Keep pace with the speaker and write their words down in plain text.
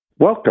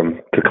Welcome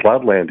to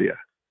Cloudlandia,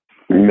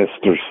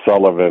 Mr.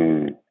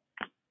 Sullivan.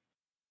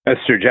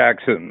 Mr.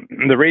 Jackson,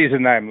 the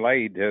reason I'm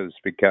late is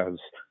because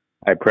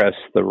I pressed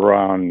the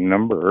wrong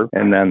number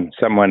and then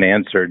someone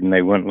answered and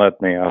they wouldn't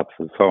let me off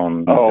the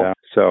phone.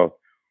 So,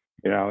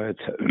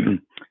 it's,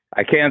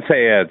 I can't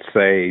say it's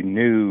a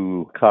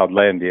new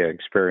Cloudlandia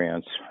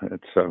experience.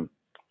 It's a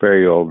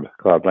very old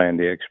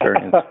Cloudlandia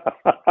experience.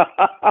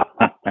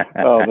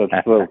 Oh,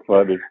 that's so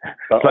funny.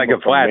 It's like a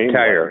flat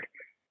tire.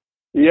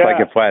 Yeah. It's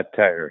like a flat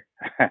tire.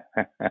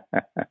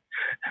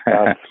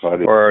 That's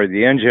funny. Or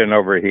the engine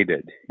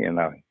overheated,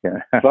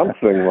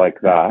 Something like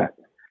that.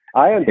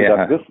 I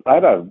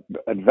had an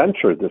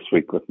adventure this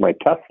week with my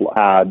Tesla.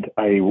 I had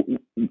a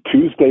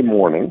Tuesday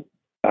morning.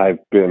 I've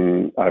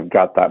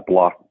got that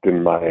blocked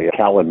in my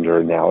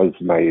calendar now as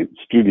my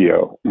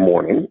studio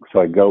morning. So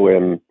I go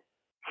in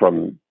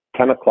from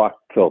 10 o'clock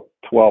till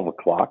 12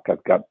 o'clock.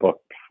 I've got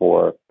booked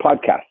for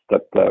podcasts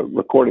at the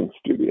recording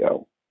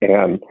studio.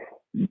 And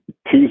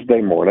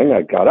Tuesday morning,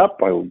 I got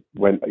up. I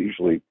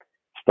usually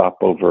stop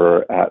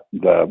over at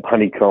the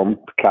Honeycomb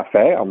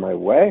Cafe on my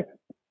way.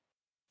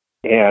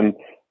 And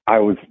I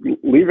was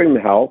leaving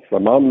the house.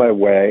 I'm on my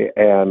way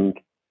and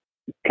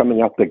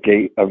coming out the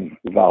gate of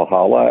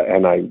Valhalla,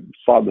 and I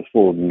saw this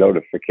little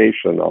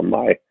notification on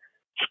my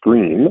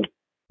screen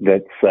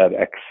that said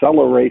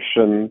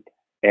acceleration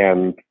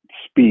and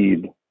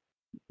speed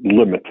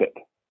limited.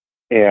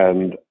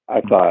 And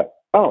I thought,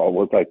 oh,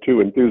 was I too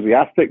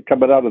enthusiastic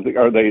coming out of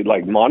are they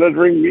like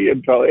monitoring me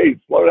and tell, hey,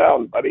 slow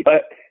down, buddy?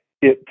 But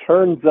it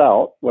turns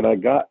out when I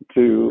got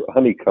to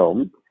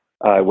Honeycomb,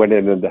 I went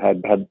in and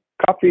had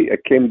coffee. I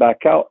came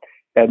back out,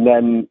 and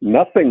then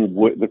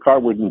the car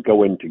wouldn't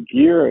go into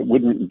gear. It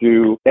wouldn't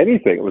do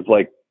anything. It was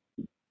like,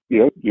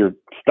 you're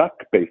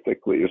stuck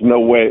basically. There's no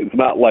way. It's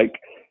not like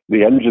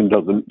the engine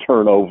doesn't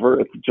turn over.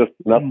 It's just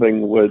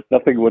nothing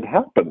would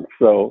happen.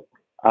 So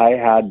I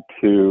had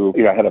to,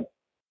 I had a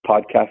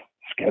podcast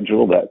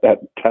scheduled at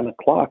 10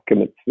 o'clock,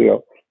 and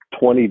it's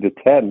 20 to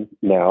 10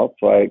 now.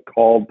 So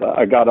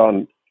I got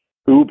on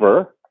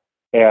Uber,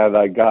 and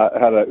I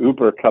had an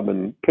Uber come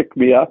and pick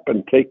me up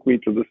and take me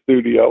to the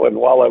studio. And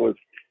while I was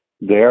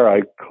there,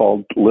 I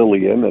called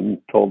Lillian and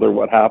told her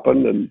what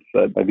happened and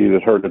said I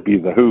needed her to be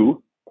the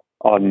who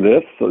on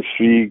this. So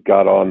she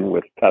got on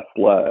with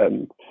Tesla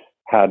and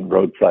had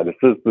roadside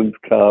assistance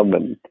come,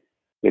 and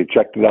they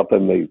checked it out.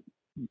 Then they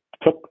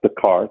took the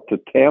car to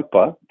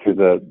Tampa to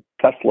the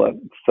Tesla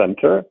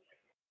center,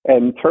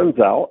 and turns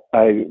out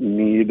I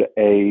need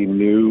a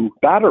new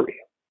battery,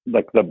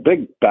 like the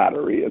big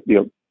battery.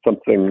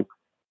 Something.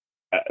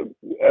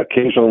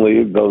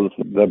 Occasionally,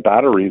 the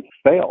batteries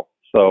fail,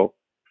 so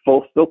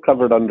still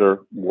covered under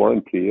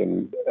warranty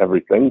and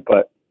everything.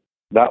 But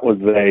that was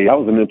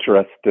an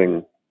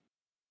interesting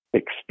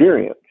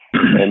experience.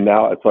 And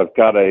now, so I've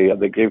got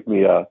they gave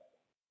me a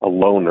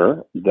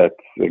loaner that's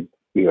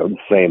the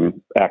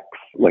same X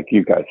like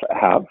you guys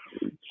have.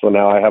 So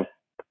now I have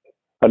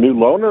a new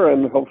loaner,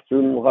 and hope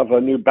soon we'll have a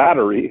new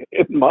battery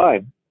in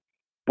mine.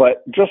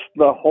 But just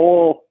the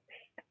whole,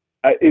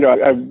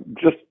 I've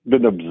just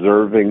been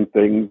observing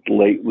things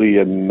lately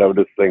and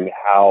noticing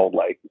how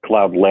like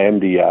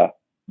Cloudlandia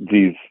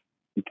these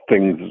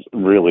things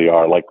really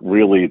are. Like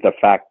really the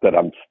fact that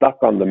I'm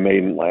stuck on the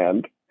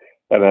mainland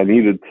and I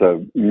needed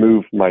to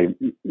move my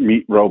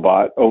meat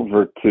robot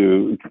over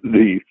to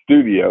the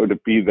studio to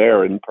be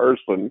there in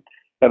person.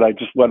 And I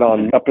just went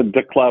on up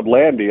into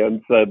Cloudlandia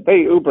and said,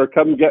 hey, Uber,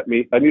 come get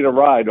me. I need a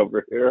ride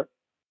over here.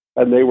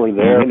 And they were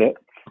there in it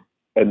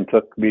and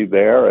took me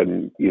there.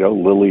 And,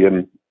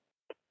 Lillian,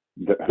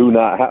 Who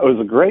Not How, it was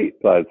a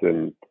great buzz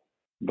in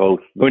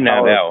both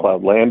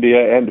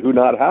Cloudlandia and Who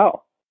Not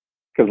How.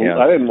 Because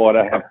I didn't want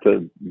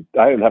to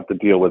I didn't have to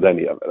deal with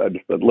any of it. I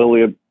just said,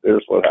 Lillian,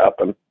 here's what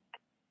happened.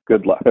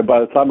 Good luck. And by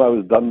the time I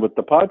was done with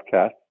the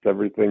podcast,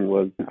 everything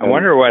was. I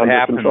wonder what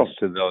happens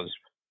to those.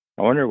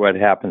 I wonder what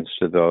happens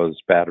to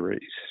those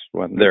batteries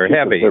when they're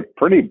heavy. They're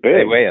pretty big.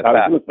 They weigh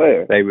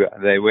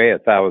they weigh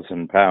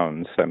 1,000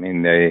 pounds. I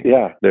mean,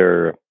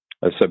 they're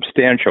a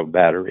substantial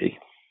battery.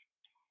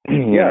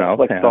 It's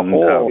like the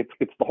whole.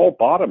 It's the whole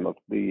bottom of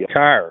the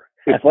car.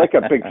 It's like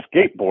a big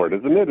skateboard,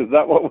 isn't it? Is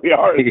that what we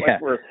are? It's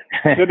like we're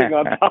sitting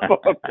on top of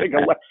a big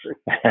electric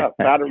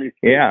battery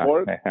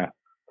skateboard.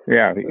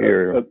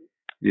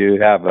 You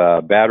have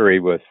a battery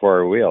with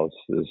four wheels.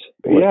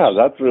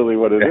 That's really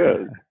what it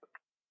is.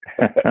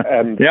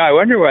 And I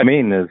wonder what I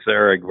mean. Is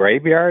there a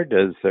graveyard?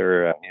 Is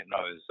there a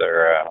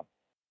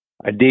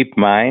deep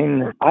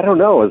mine? I don't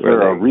know. Is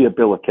there a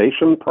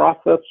rehabilitation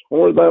process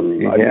for them?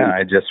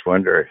 I just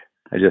wonder.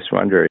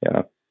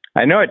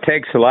 I know it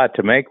takes a lot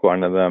to make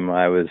one of them.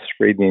 I was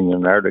reading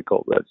an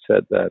article that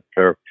said that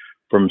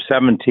from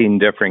 17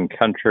 different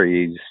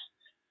countries,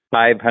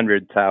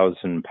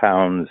 500,000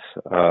 pounds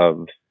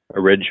of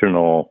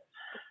original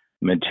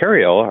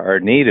material are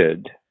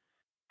needed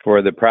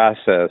for the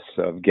process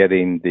of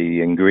getting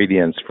the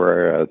ingredients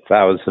for a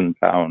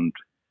 1,000-pound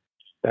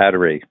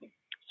battery.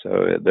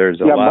 So there's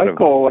a lot of...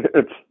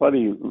 It's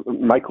funny,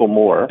 Michael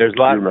Moore. There's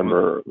a lot.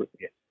 Remember?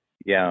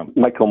 Yeah.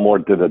 Michael Moore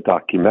did a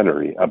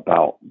documentary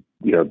about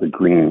the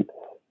green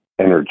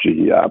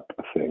energy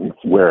things,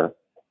 where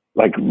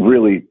like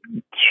really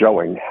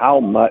showing how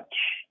much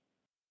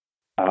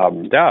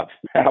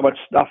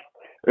stuff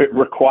it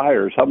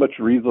requires, how much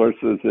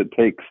resources it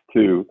takes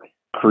to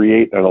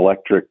create an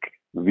electric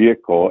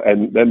vehicle,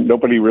 and then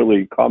nobody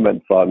really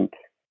comments on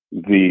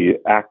the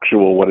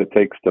actual what it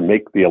takes to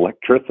make the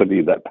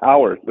electricity that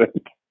powers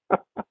it.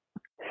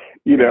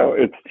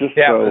 It's just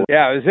so.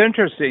 Yeah, it was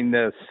interesting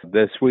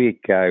this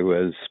week. I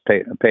was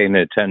paying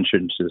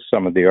attention to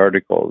some of the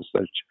articles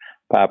that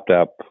popped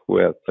up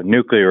with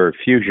nuclear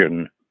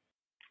fusion.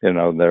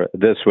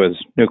 This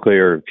was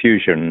Nuclear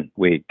Fusion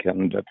Week,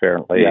 and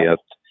apparently at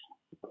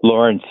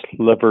Lawrence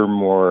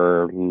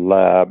Livermore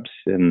Labs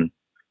in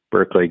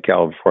Berkeley,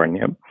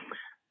 California,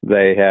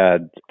 they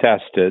had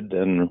tested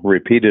and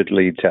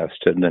repeatedly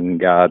tested and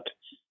got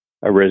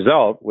a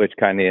result which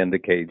kind of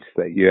indicates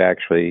that you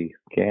actually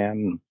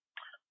can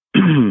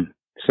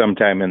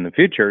sometime in the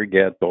future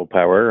get full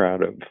power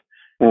out of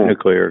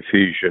nuclear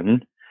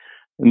fusion.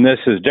 And this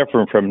is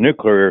different from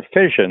nuclear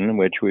fission,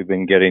 which we've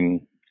been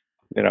getting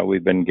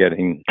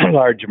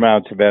large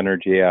amounts of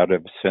energy out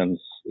of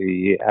since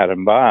the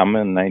atom bomb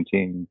in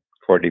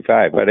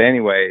 1945. But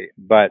anyway,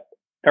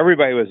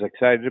 everybody was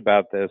excited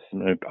about this,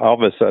 and all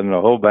of a sudden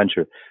a whole bunch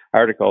of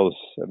articles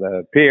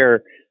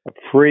appear,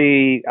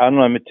 free,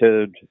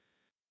 unlimited,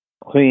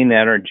 clean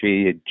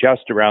energy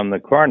just around the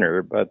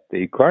corner. But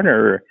the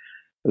corner,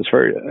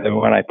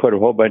 when I put a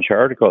whole bunch of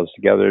articles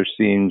together,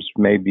 seems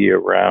maybe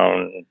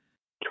around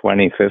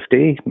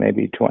 2050,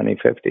 maybe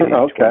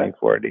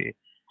 2040.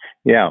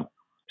 Yeah.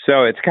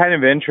 So it's kind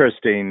of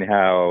interesting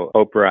how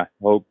hope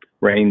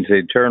reigns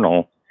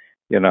eternal.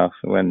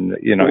 When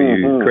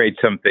you create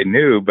something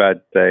new,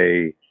 but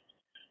the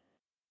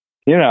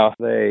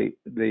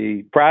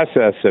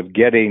process of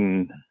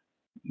getting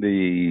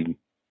the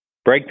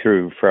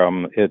breakthrough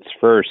from its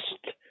first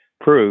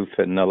proof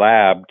in the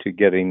lab to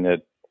getting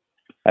it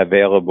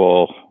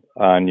available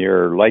on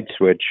your light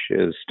switch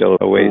is still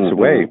a ways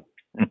away.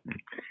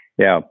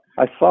 Yeah.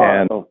 I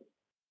saw it.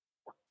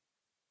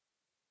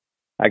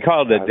 I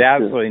call it a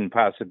dazzling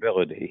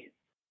possibility.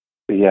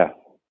 Yeah.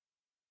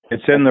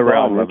 It's in the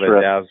realm of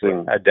a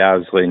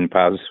dazzling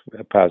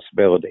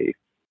possibility.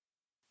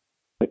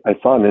 I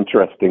saw an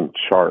interesting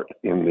chart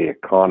in The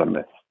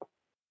Economist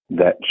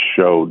that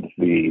showed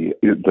the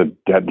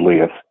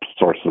deadliest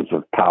sources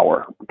of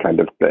power kind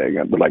of thing.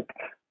 And like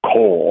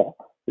coal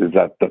is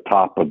at the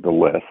top of the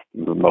list,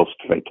 the most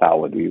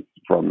fatalities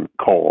from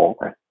coal.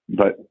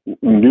 But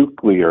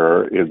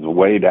nuclear is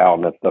way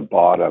down at the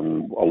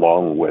bottom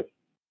along with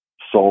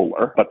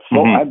solar. But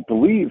I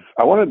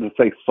wanted to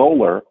say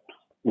solar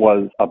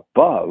was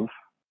above,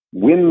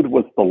 wind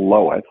was the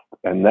lowest,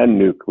 and then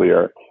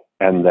nuclear,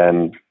 and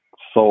then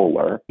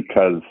solar,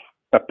 because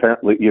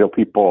apparently,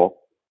 people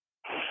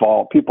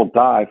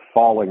die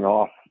falling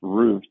off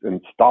roofs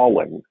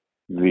installing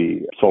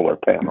the solar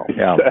panels.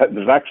 Yeah.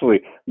 There's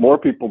actually more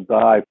people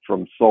die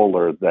from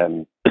solar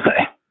than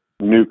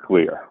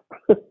nuclear.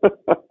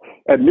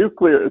 And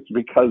nuclear is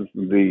because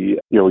you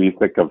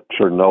think of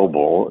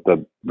Chernobyl,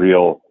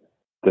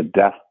 the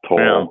death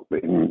toll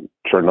in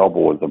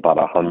Chernobyl was about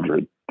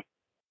 100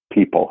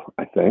 people,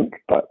 I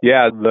think. But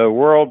the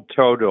world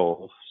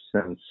total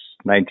since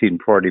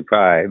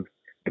 1945,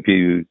 if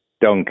you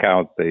don't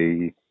count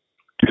the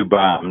two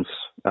bombs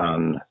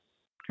on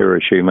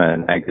Hiroshima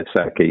and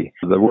Nagasaki,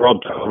 the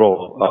world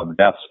total of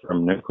deaths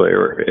from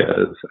nuclear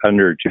is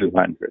under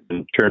 200.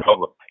 And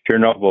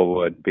Chernobyl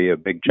would be a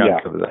big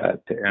chunk of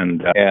that.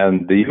 And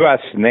the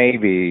U.S.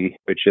 Navy,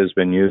 which has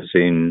been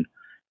using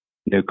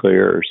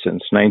nuclear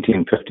since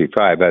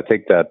 1955, I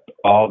think that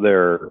all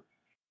their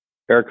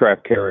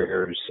aircraft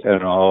carriers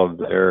and all of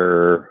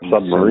their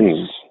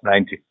submarines,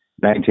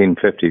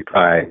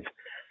 1955,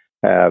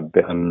 have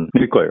been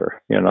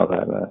nuclear,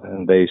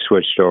 and they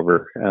switched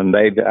over, and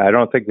I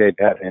don't think they've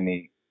had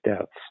any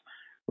deaths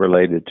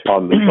related to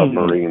on the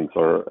submarines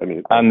or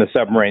anything. On the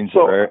submarines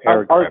or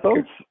aircraft. Are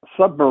those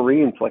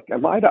submarines,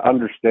 am I to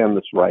understand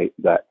this right,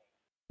 that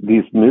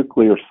these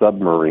nuclear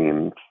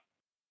submarines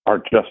are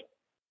just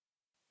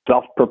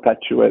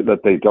self-perpetuate,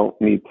 that they don't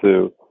need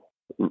to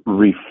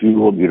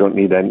refuel, you don't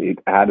need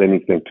add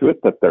anything to it,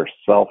 that they're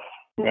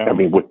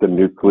with the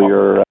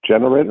nuclear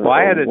generator? Well,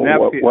 I had a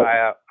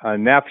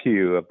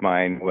nephew of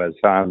mine was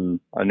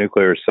on a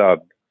nuclear sub.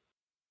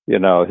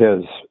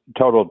 His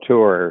total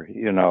tour,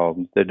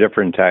 the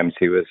different times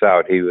he was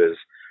out, he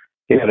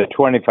had a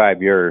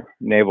 25-year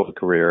naval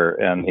career,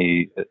 and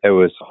it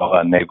was all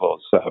on naval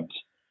subs.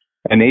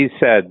 And he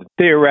said,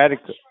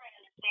 theoretically,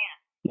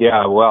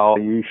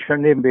 you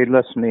shouldn't even be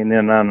listening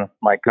in on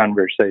my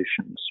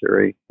conversation,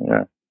 Siri.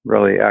 Yeah,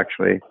 really,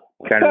 actually,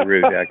 kind of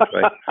rude,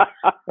 actually.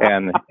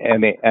 And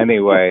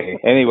anyway,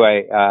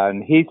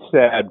 and he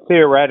said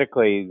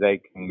theoretically they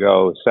can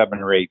go 7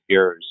 or 8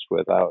 years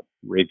without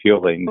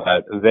refueling,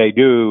 but they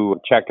do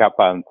check up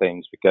on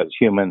things because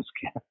humans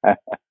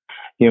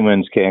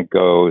can't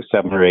go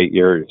 7 or 8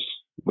 years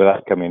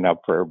without coming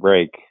up for a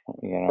break.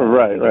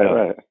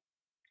 Right.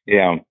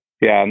 Yeah.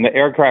 Yeah, and the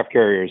aircraft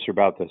carriers are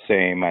about the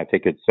same. I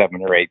think it's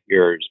 7 or 8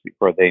 years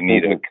before they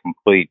need a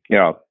complete,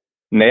 and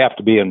they have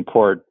to be in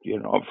port,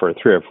 for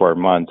 3 or 4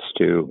 months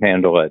to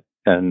handle it.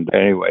 And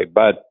anyway,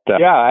 but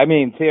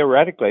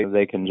theoretically,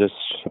 they can just,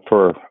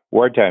 for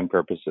wartime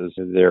purposes,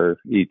 they're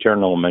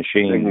eternal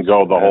machines. They can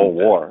go the whole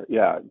war.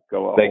 Yeah,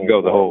 they can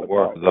go the whole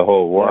war. The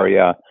whole war,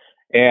 yeah.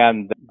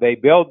 And they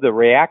build the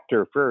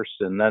reactor first,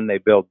 and then they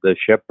build the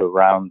ship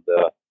around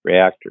the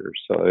reactor.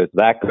 So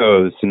that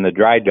goes in the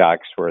dry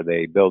docks where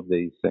they build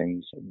these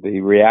things.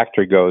 The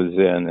reactor goes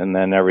in, and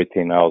then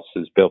everything else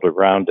is built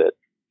around it.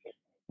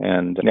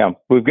 And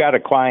we've got a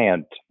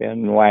client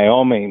in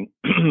Wyoming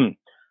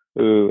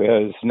who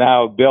is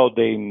now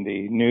building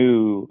the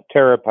new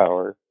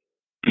TerraPower.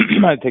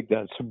 I think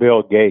that's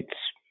Bill Gates'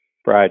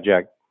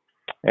 project.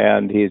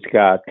 And he's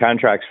got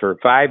contracts for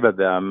 5 of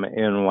them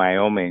in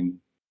Wyoming.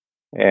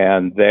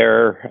 And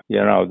they're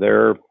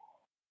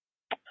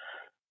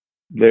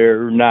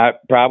not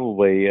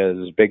probably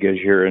as big as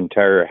your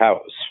entire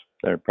house.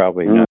 They're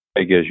probably not as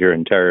big as your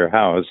entire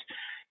house.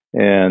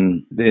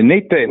 And the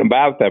neat thing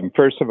about them,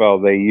 first of all,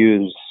 they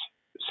use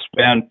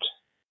spent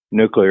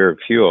nuclear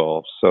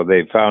fuel. So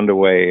they found a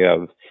way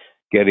of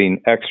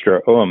getting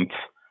extra oomph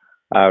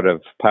out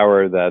of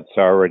power that's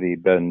already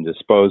been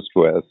disposed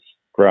with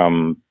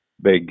from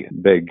big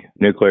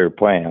nuclear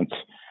plants.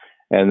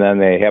 And then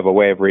they have a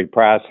way of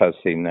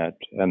reprocessing it,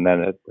 and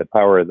then the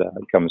power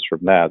that comes from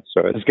that.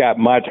 So it's got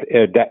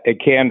it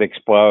can't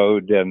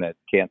explode, and it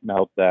can't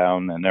melt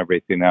down and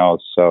everything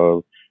else.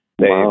 So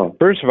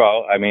first of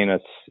all,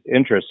 it's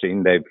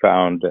interesting. They've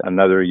found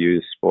another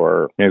use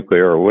for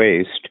nuclear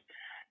waste.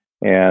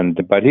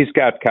 But he's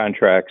got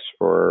contracts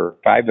for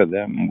 5 of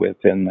them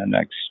within the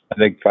next, I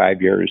think,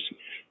 5 years.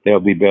 They'll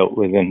be built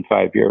within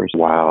 5 years.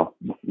 Wow.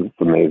 It's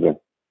amazing.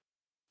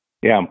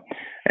 Yeah.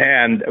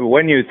 And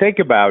when you think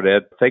about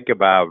it, think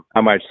about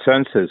how much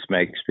sense this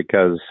makes,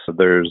 because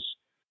there's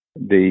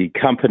the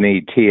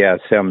company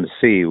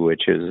TSMC,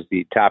 which is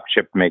the top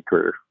chip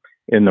maker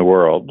in the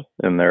world,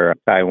 and they're a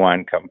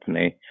Taiwan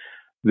company.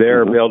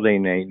 They're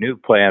building a new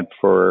plant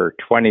for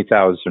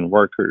 20,000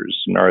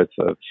 workers north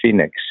of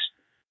Phoenix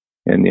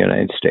in the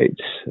United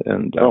States.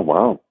 And oh,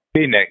 wow.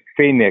 Phoenix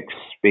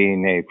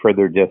being a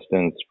further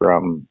distance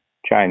from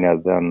China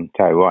than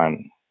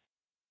Taiwan.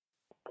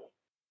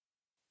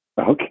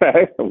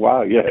 Okay.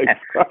 Wow. Yeah.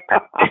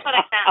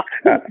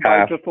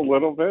 Just a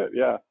little bit.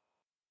 Yeah.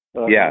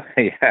 Yeah.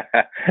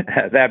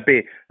 That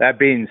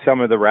being some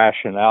of the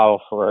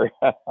rationale for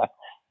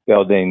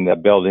building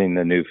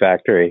the new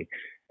factory.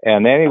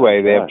 And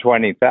anyway, they have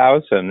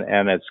 20,000,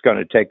 and it's going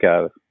to take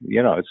a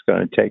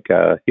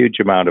huge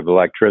amount of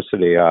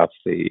electricity off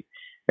the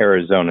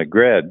Arizona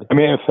grid.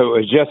 If it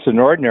was just an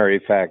ordinary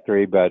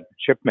factory, but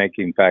chip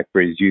making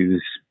factories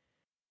use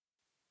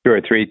 2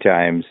 or 3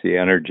 times the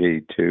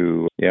energy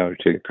to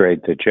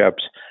create the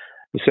chips.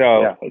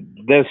 So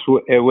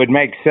it would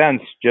make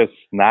sense just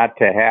not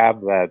to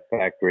have that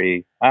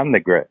factory on the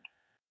grid.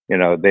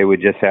 They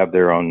would just have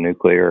their own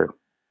nuclear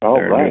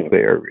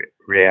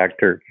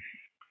reactor.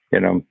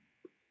 And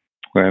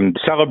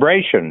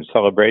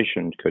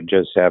Celebration could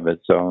just have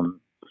its own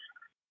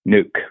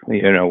nuke.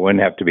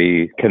 Wouldn't have to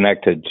be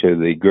connected to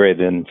the grid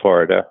in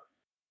Florida.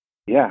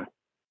 Yeah,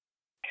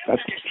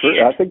 that's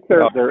true. I think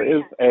there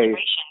is a.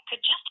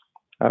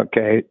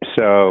 Okay,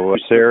 so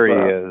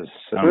Siri is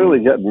really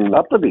getting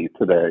uppity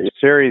today.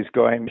 Siri's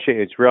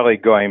she's really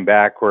going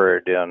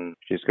backward, and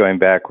she's going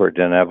backward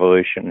in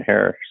evolution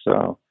here.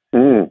 So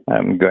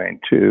I'm going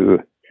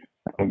to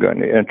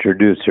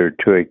introduce her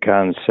to a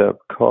concept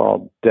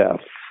called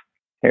death.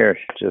 Here,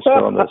 just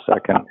hold a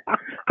second.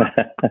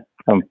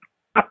 I'm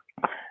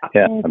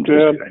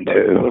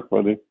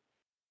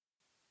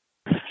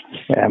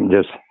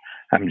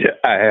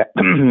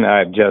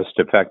I've just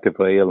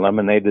effectively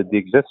eliminated the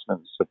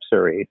existence of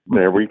Siri.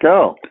 There we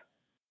go.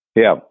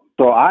 Yeah.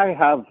 So I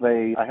have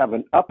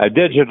a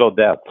digital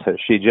death.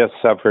 She just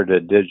suffered a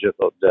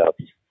digital death.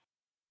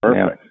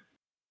 Perfect.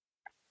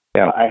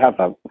 Yeah. I have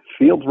a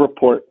field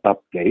report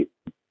update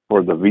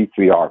for the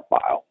VCR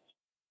file.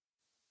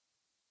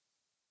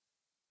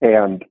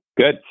 And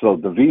good. So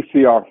the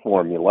VCR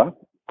formula, of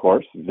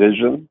course,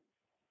 vision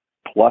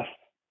plus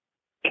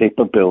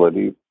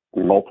capability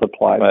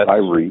multiplied by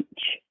reach.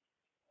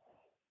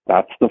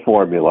 That's the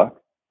formula.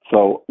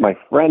 So my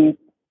friend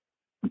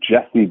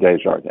Jesse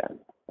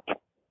Desjardins,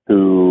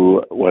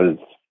 who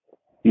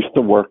used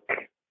to work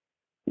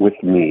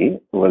with me,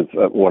 was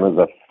one of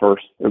the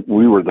first.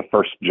 We were the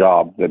first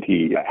job that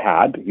he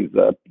had. He's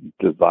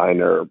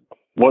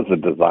was a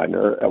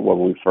designer when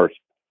we first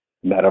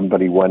met him,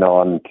 but he went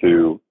on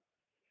to,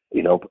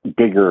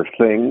 bigger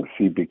things.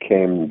 He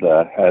became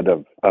the head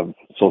of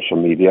social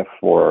media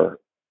for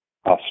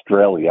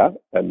Australia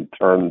and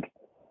turned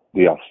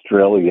the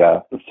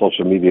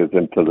social medias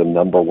into the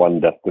number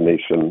 1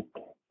 destination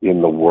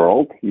in the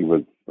world. He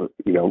was,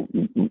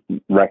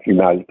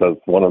 recognized as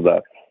one of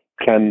the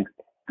 10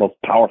 most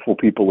powerful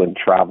people in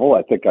travel.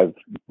 I think I've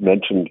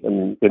mentioned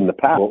in the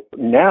past. Well,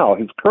 now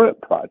his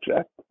current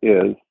project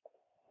is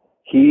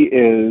he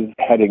is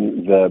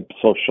heading the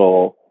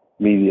social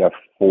media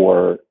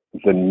for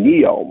the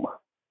NEOM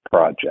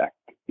project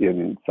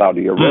in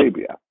Saudi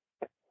Arabia,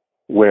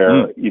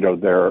 where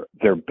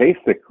they're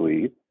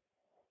basically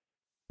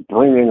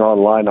bringing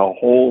online a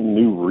whole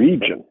new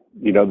region.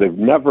 They've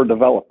never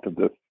developed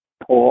this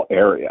whole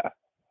area,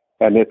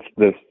 and it's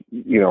this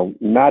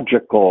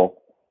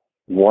magical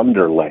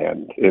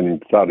wonderland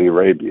in Saudi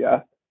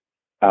Arabia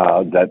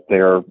that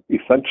they're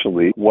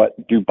essentially what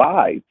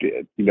Dubai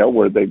did,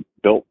 where they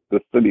built the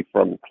city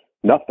from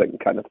nothing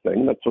kind of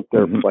thing. That's what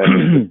they're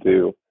planning to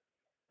do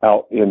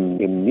out in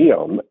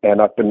NEOM.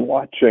 And I've been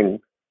watching,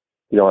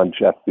 on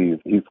Jesse's,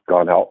 he's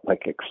gone out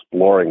like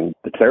exploring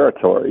the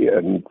territory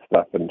and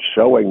stuff and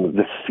showing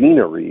the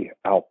scenery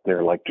out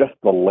there. Like just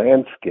the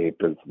landscape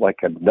is like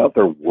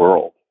another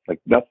world. Like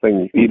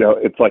nothing,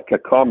 it's like a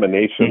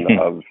combination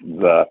of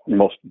the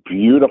most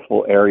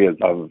beautiful areas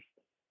of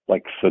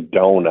like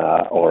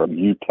Sedona or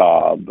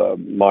Utah, the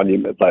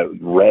monument, the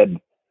red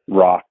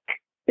rock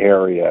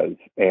areas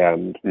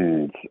and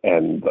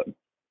the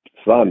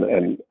sun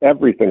and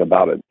everything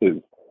about it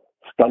is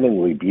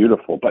stunningly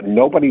beautiful, but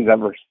nobody's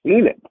ever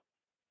seen it.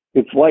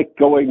 It's like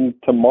going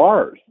to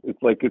Mars.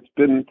 It's like it's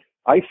been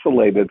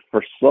isolated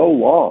for so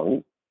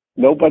long,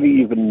 nobody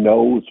even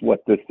knows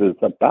what this is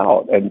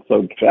about. And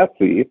so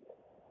Jesse,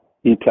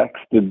 he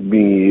texted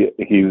me,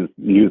 he's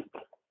used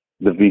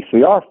the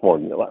VCR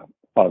formula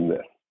on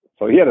this.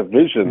 So he had a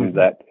vision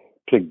that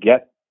to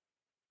get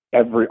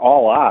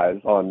all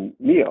eyes on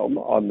NEOM,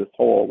 on this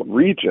whole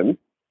region.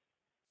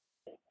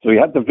 So he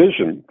had the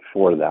vision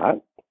for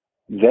that.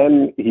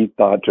 Then he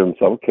thought to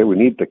himself, okay, we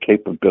need the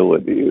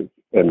capabilities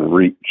and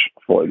reach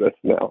for this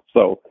now.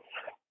 So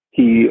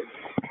he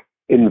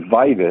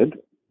invited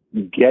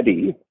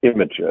Getty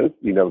Images,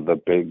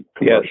 the big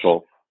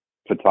commercial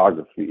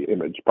photography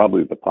image,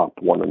 probably the top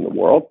one in the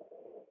world.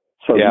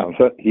 So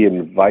he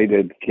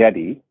invited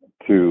Getty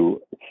to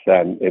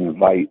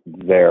invite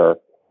their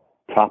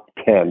top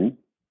 10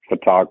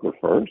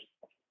 photographers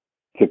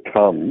to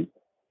come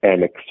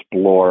and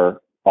explore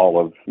all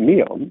of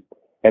NEOM.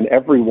 And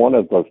every one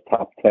of those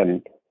top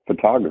 10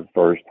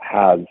 photographers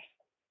has,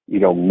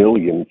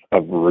 millions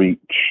of reach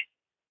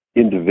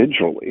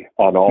individually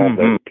on all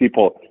the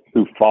people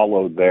who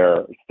follow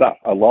their stuff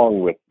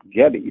along with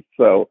Getty.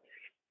 So,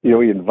 he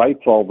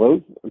invites all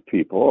those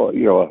people,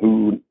 a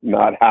who,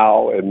 not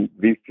how, and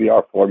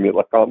VCR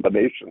formula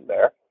combination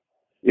there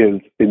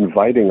is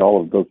inviting all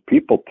of those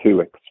people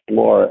to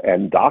explore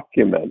and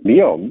document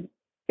NEOM.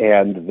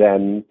 And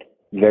then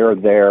they were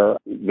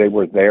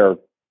there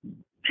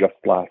just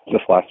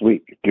last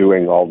week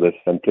doing all this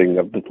hunting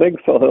of the thing.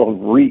 So they'll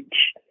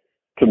reach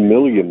to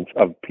millions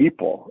of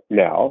people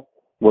now,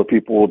 where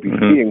people will be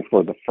seeing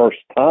for the first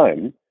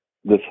time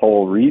this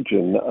whole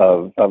region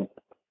of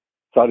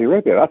Saudi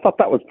Arabia. I thought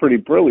that was pretty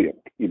brilliant.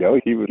 He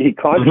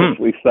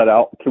consciously set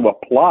out to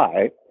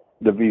apply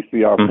the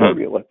VCR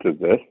formula to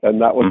this,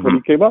 and that was what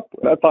he came up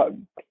with. I thought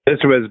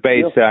this was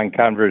based on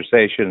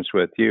conversations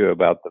with you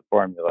about the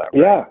formula.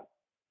 Right? Yeah,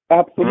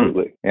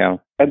 absolutely. Yeah,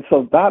 and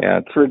so that's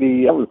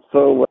pretty. I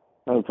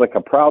was like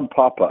a proud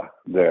papa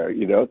there,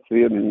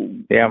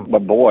 seeing my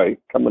boy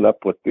coming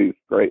up with these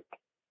great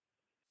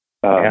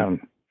ideas.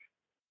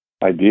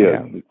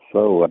 Yeah. It's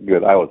so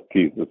good. I always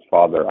tease his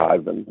father,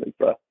 Ivan, is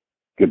a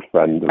good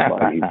friend of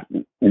mine.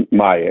 He's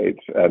my age,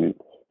 and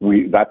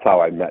that's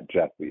how I met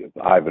Jesse. Is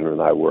Ivan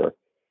and I were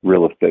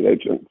real estate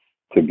agents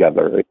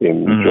together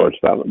in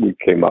Georgetown. We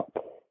came up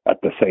at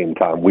the same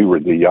time. We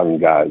were the young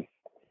guys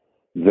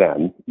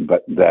then,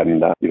 but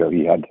then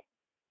he had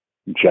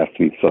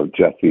Jesse. So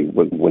Jesse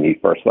was, when he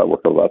first started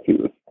working with us, he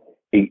was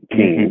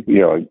 18.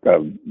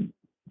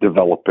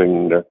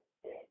 Developing.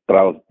 But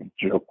I was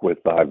joke with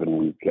Ivan.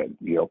 We get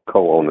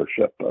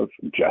co-ownership of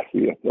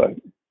Jesse as I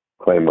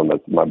claim him as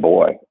my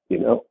boy.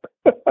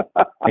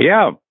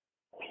 Yeah.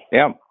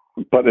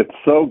 But it's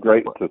so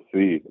great to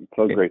see. It's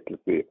so great to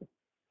see.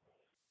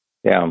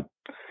 Yeah.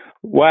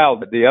 Well,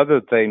 the other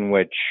thing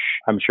which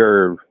I'm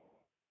sure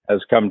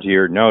has come to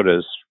your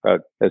notice,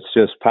 but it's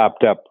just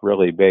popped up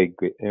really big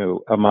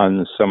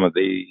among some of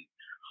the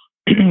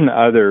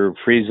other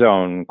free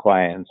zone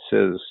clients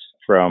is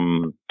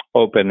from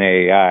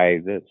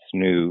OpenAI, this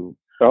new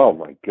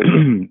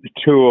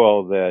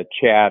tool, the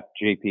Chat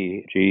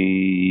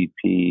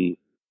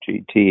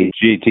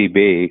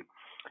GTB.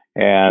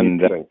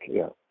 And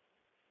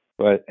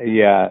but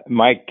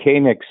Mike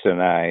Koenigs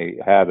and I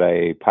had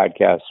a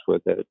podcast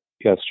with it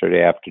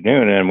yesterday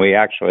afternoon, and we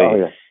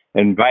actually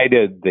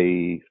invited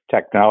the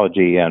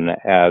technology in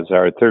as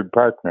our third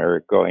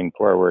partner going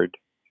forward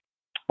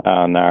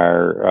on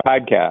our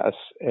podcast.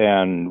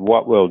 And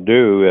what we'll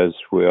do is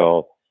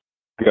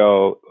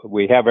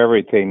we have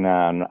everything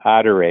on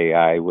Otter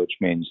AI, which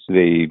means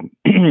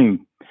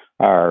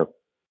our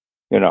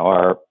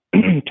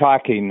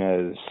talking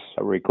is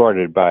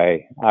recorded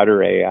by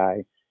Otter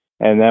AI.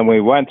 And then we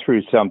went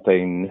through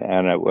something,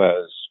 and it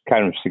was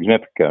kind of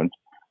significant.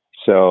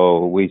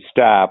 So we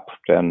stopped,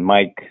 and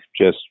Mike,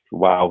 just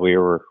while we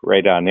were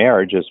right on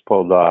air, just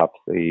pulled off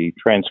the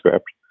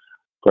transcript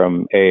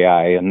from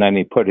AI, and then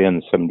he put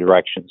in some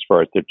directions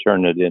for it to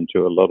turn it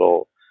into a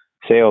little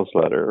sales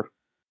letter.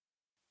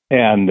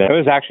 And it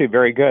was actually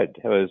very good.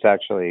 It was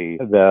actually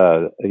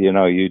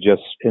you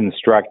just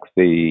instruct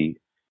the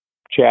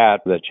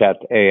chat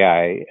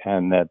AI,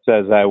 and that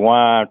says, I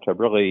want a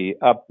really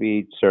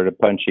upbeat, sort of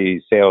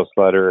punchy sales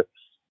letter,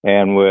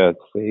 and with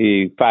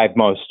the 5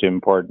 most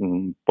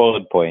important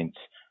bullet points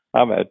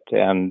of it.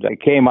 And it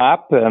came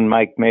up, and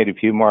Mike made a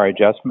few more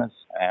adjustments,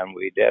 and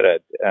we did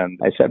it. And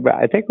I said,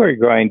 I think we're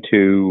going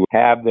to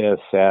have this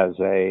as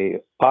a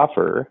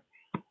offer.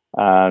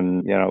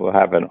 We'll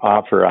have an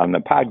offer on the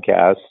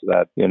podcast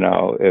that,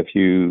 if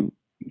you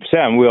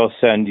send, we'll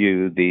send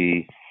you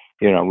the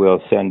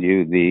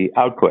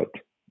output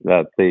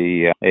that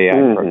the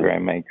AI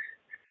program makes.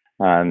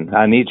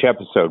 On each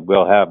episode,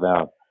 we'll have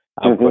an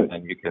output,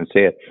 and you can see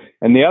it.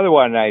 And the other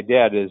one I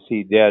did is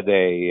he did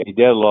a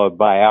little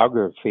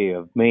biography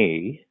of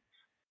me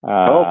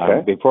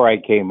before I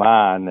came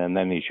on, and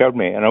then he showed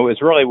me, and it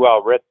was really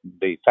well written.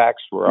 The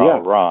facts were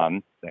all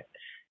wrong.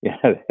 Yeah,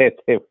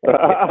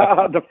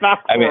 the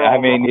facts. I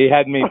mean, he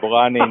had me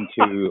belonging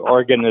to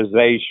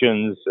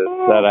organizations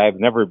that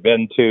I've never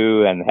been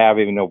to, and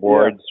having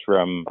awards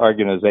from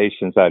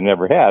organizations I've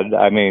never had.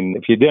 I mean,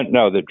 if you didn't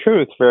know the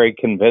truth, very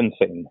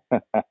convincing.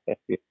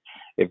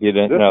 If you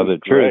didn't know the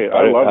truth,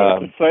 I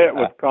love it. To say it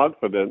with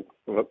confidence.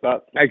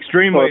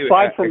 Extremely. So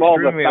aside from all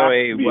the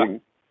facts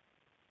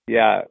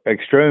being.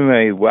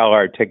 Extremely well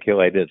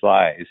articulated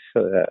lies.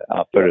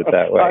 I'll put it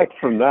that way. Aside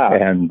from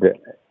that, and.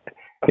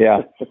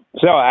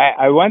 So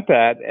I went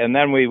that, and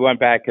then we went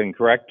back and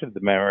corrected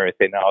them and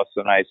everything else,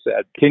 and I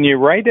said, can you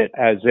write it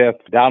as if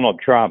Donald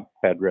Trump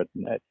had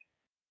written it?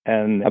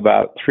 And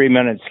about 3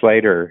 minutes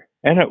later,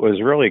 and it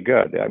was really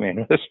good. I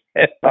mean,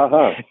 it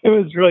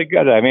was really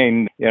good. I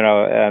mean,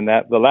 and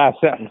that the last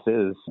sentence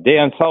is,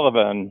 Dan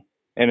Sullivan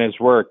in his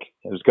work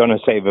is going to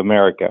save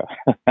America.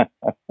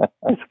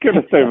 He's going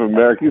to save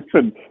America. He's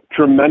been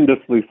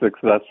tremendously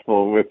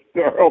successful with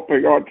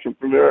helping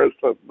entrepreneurs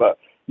and the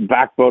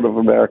backbone of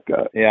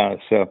America. Yeah.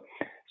 So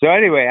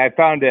anyway, I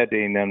found it,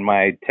 and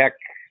my tech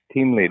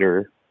team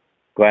leader,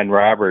 Glenn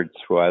Roberts,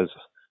 was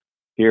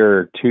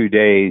here 2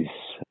 days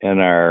in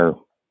our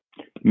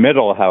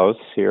middle house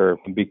here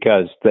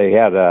because they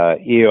had a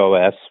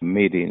EOS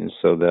meeting.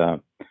 So the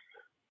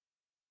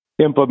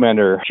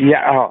implementer, she's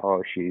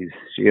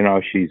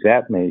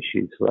at me.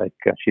 She's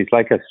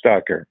like a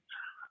stalker.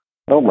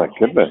 Oh my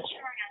goodness.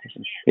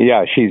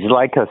 Yeah, she's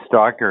like a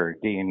stalker,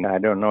 Dean. I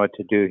don't know what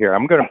to do here. I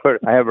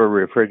have a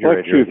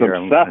refrigerator here.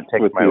 I'm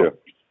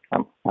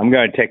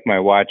going to take my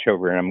watch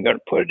over, and I'm going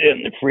to put it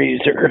in the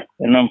freezer.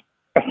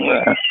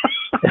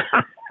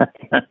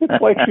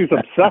 It's like she's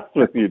obsessed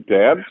with you,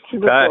 Dan. She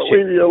just won't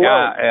leave you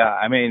alone. Yeah.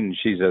 I mean,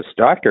 she's a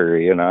stalker,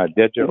 a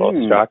digital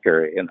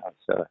stalker,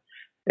 So,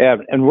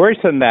 and worse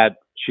than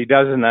that, she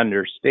doesn't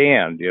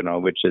understand,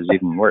 which is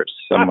even worse.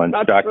 Someone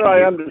stalking you.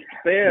 I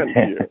understand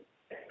you.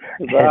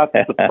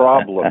 That's the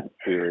problem,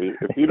 Siri.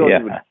 If you don't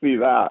even see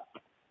that.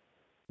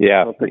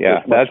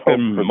 That's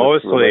been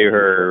mostly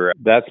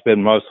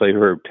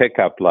her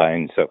pickup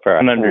line so far.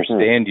 I don't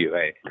understand you.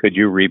 Hey, could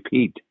you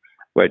repeat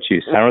what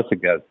you said? I don't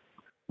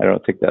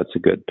think that's a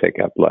good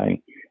pickup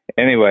line.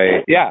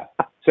 Anyway,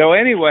 So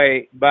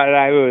anyway, but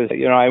I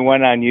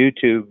went on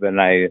YouTube and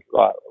I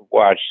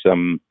watched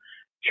some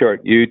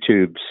short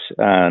YouTubes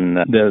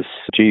on this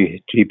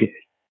GPT.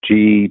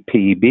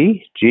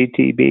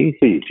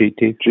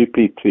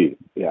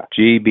 Yeah.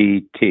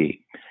 GBT.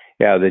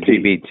 Yeah, the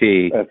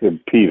GBT. That's in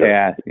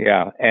Peter.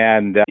 Yeah.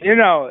 And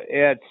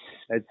it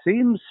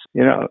seems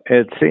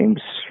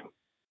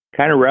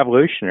kind of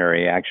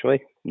revolutionary,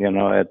 actually.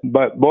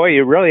 But boy,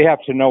 you really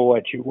have to know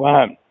what you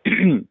want.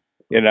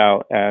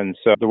 And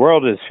so the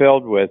world is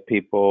filled with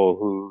people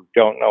who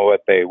don't know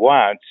what they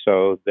want.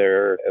 So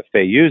if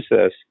they use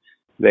this,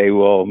 they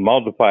will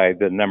multiply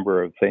the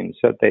number of things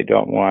that they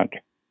don't want.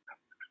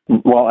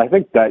 Well, I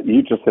think that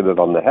you just hit it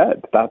on the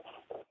head. That's,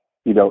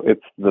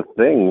 it's the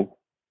thing.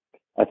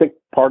 I think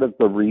part of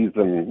the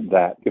reason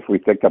that if we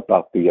think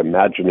about the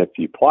imagine if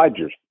you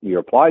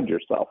applied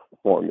yourself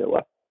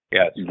formula,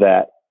 yes,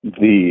 that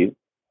the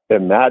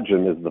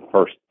imagine is the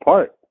first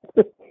part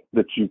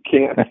that you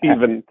can't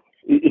even,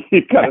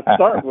 you've got to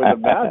start with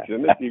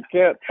imagine. If you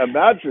can't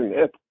imagine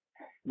it,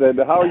 then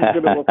how are you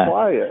going to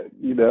apply it,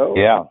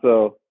 Yeah.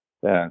 So,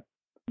 yeah.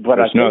 But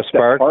there's I think no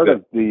spark. That part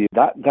of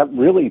that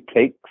really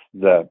takes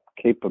the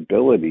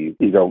capability,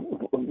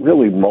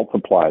 really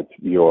multiplies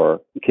your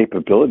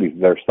capabilities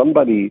there.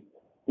 Somebody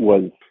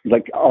was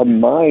like, our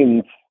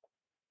minds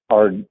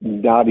are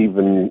not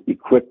even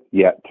equipped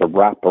yet to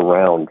wrap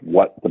around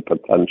what the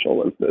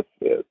potential of this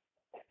is.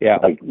 Yeah.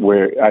 Like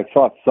where I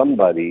saw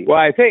somebody. Well,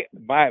 I think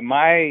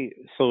my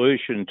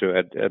solution to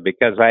it,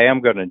 because I am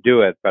going to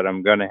do it, but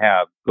I'm going to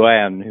have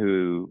Glenn,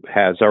 who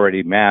has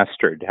already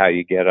mastered how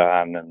you get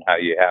on and how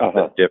you have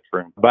the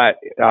different. But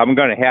I'm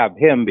going to have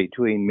him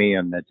between me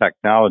and the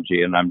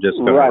technology, and I'm just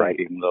going to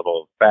write him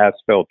little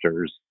fast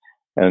filters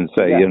and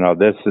say,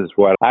 this is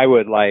what I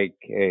would like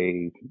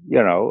a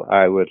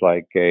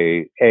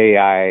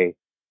AI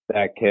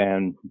that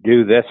can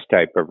do this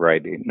type of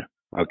writing.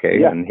 Okay.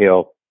 Yeah. And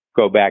he'll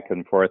go back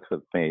and forth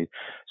with me.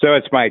 So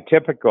it's my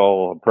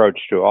typical approach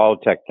to all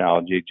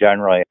technology.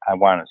 Generally, I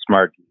want a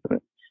smart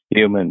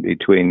human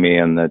between me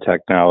and the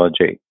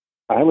technology.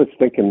 I was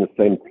thinking the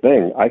same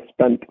thing. I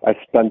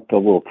spent a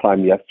little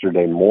time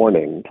yesterday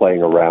morning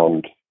playing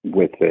around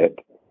with it,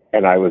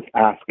 and I was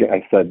asking,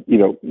 I said,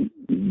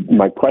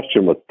 my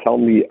question was, tell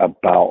me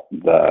about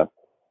the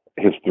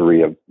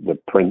history of the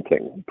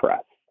printing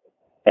press.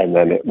 And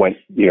then it went,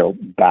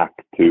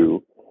 back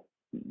to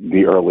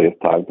the earliest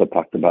times. I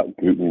talked about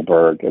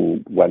Gutenberg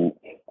and when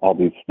all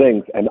these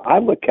things. And I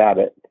look at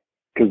it,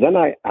 because then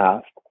I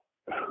asked,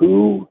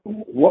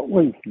 what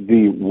was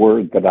the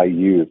word that I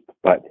used,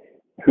 but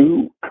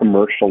who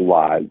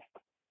commercialized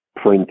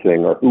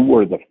printing, or who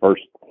were the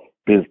first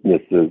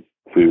businesses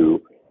to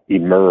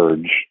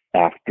emerge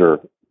after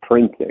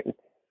printing?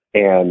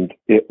 And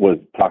it was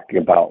talking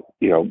about,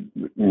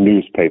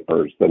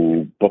 newspapers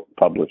and book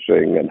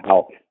publishing and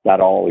how that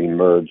all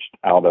emerged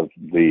out of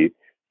the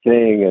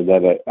thing. And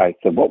then I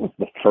said, what was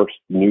the first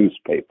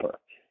newspaper?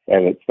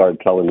 And it started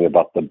telling me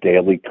about the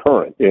Daily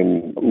Current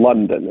in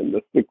London in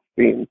the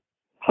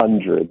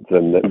 1600s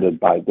and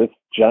by this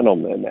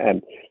gentleman.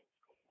 And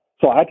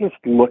so I just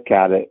look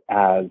at it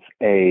as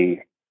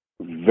a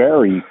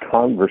very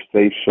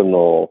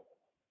conversational,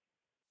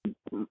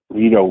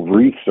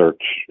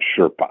 research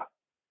Sherpa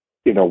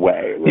in a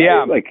way. Right?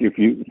 Yeah. Like if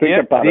you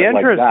think about it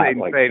like that,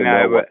 like to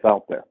know what's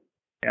out there.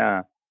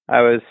 Yeah.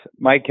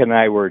 Mike and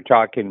I were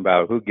talking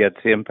about who gets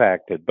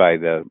impacted by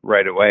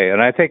right away.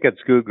 And I think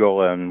it's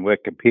Google and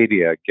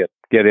Wikipedia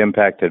get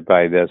impacted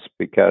by this,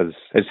 because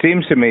it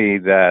seems to me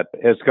that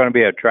it's going to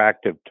be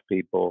attractive to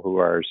people who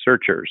are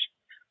searchers.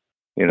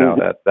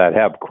 That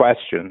have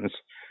questions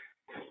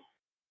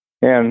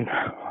and,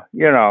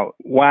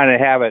 want to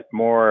have it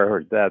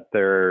more that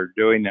they're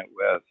doing it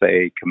with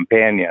a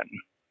companion,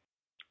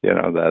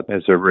 that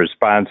as a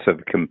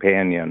responsive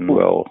companion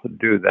will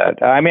do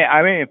that. I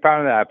mean,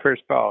 found that,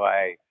 first of all,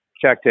 I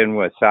checked in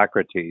with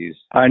Socrates.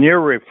 On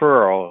your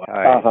referral,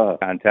 I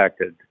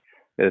contacted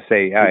this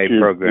AI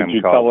program. Did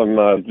you called, tell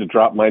him to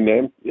drop my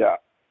name? Yeah.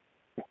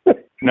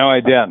 No,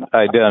 I didn't.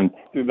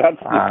 Dude, that's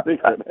the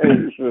secret. Hey,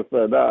 you should have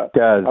said,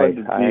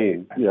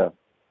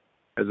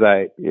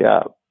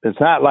 it's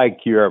not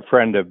like you're a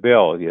friend of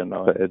Bill,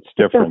 it's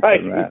different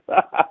than that.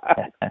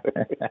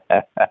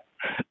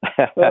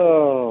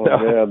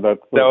 Man,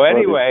 that's so funny.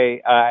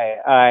 Anyway,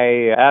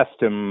 I asked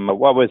him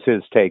what was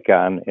his take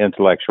on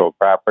intellectual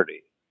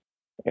property.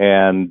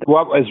 And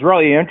what was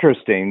really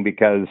interesting,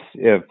 because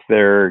if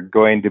they're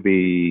going to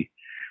be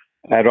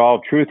at all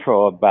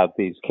truthful about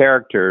these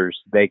characters,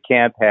 they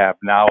can't have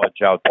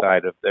knowledge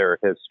outside of their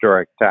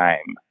historic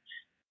time.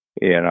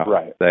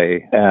 Right.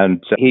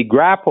 And he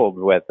grappled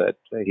with it.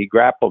 And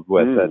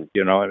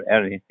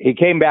he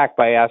came back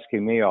by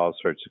asking me all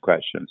sorts of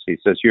questions. He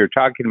says, "You're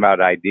talking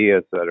about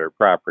ideas that are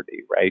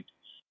property, right?"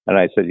 And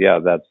I said, "Yeah,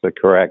 that's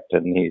correct."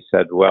 And he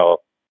said,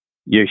 "Well,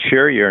 you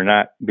sure you're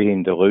not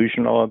being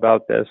delusional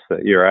about this,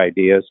 that your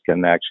ideas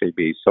can actually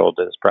be sold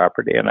as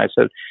property?" And I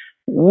said,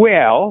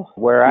 "Well,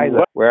 where I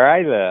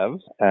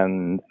live,"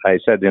 and I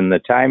said, "in the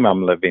time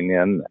I'm living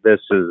in,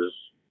 this is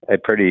a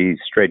pretty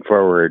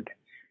straightforward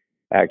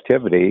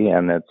activity,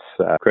 and it's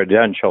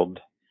credentialed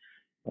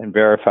and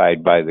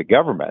verified by the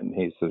government."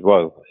 He says,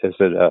 "Well, is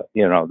it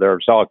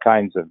there's all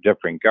kinds of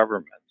different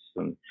governments."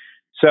 And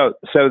so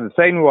the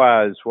thing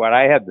was, what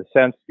I had the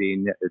sense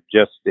being,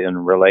 just in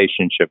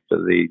relationship to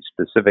the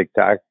specific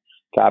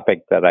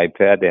topic that I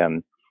fed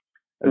in,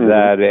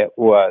 that it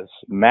was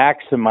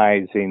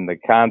maximizing the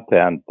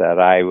content that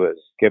I was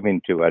giving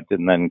to it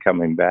and then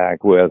coming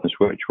back with,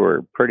 which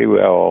were pretty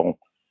well,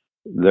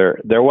 there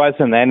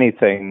wasn't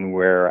anything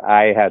where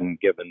I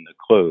hadn't given the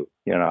clue.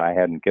 I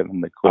hadn't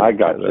given the clue. I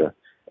got you.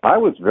 I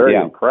was very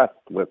impressed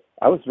with.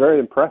 I thought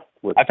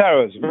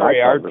it was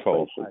very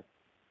artful.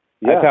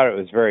 I thought it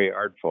was very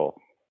artful.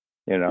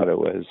 It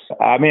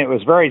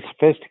was very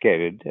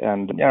sophisticated,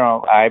 and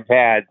I've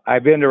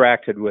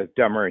interacted with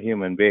dumber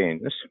human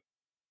beings.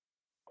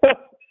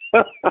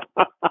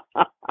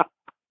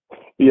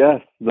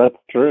 Yes, that's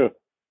true.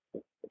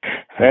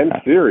 And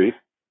Siri.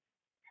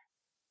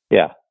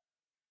 Yeah.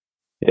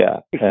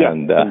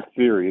 And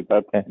Siri.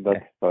 That's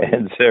funny.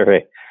 And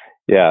Siri.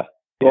 Yeah.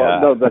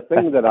 Well, no, the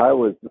thing that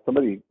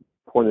somebody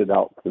pointed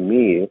out to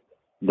me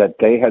that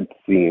they had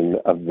seen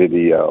a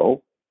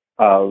video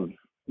of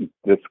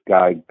this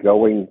guy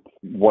going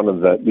one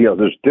of the,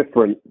 there's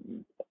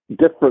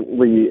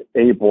differently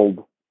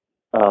abled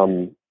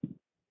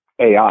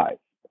AI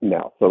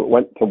now. So it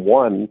went to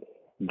one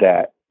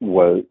that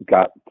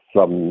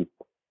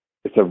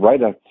to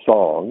write a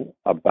song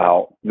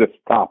about this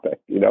topic,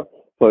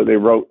 So they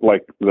wrote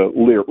like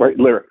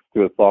lyrics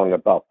to a song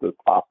about this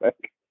topic.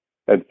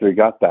 And so he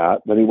got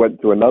that. Then he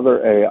went to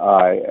another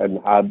AI and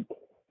had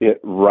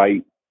it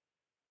write,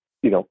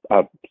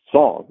 a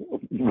song,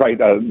 write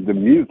the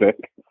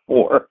music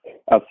for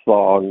a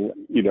song,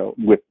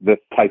 with this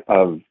type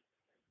of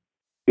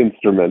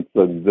instruments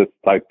and this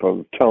type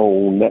of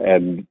tone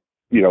and,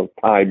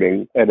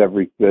 timing and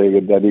everything.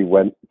 And then he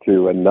went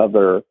to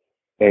another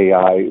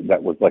AI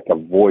that was like a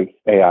voice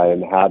AI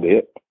and had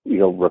it,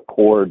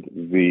 record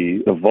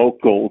the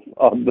vocals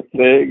on the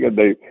thing, and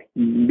they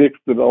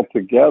mixed it all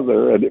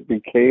together, and it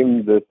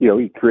became this,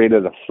 he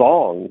created a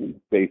song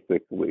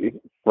basically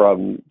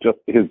from just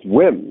his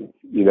whims,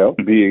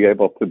 being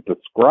able to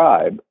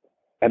describe.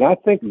 And I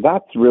think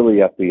that's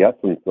really at the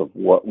essence of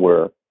what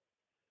we're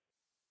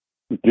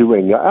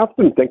doing. I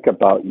often think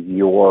about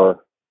your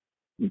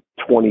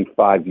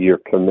 25-year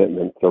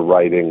commitment to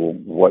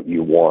writing what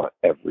you want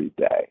every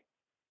day.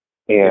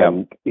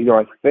 And,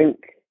 I think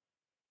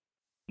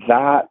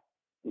that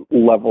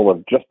level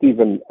of just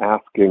even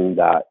asking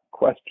that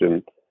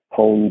question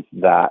hones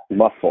that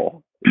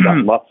muscle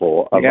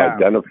of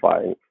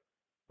identifying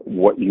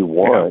what you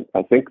want.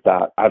 I think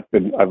that I've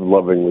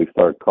lovingly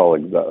started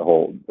calling that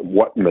whole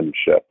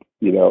whatmanship,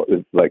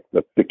 is like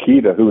the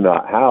key to who,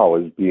 not how,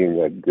 is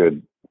being a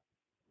good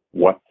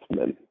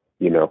whatsman,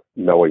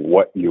 knowing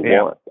what you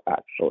want,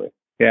 actually.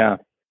 Yeah.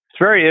 It's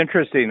very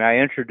interesting. I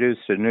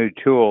introduced a new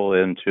tool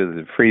into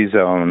the Free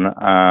Zone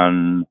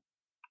on,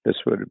 this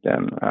would have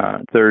been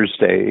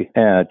Thursday,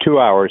 2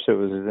 hours. It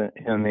was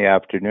in the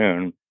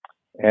afternoon.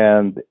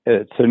 And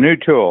it's a new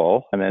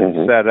tool, and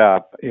it's set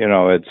up,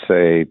 it's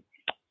a,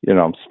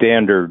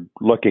 standard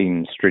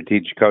looking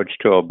strategic coach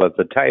tool, but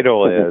the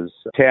title is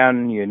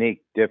 10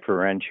 unique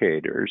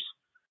differentiators.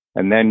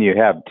 And then you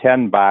have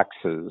 10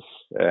 boxes,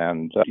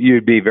 and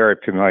you'd be very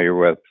familiar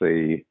with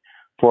the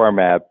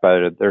format,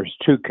 but there's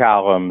 2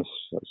 columns.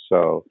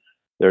 So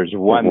there's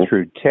 1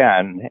 through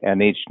 10,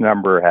 and each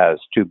number has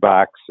 2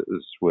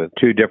 boxes with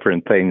 2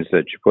 different things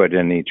that you put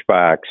in each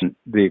box.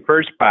 The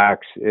first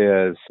box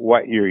is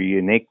what your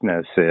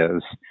uniqueness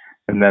is,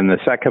 and then the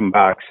second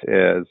box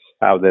is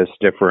how this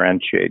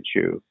differentiates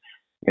you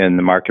in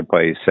the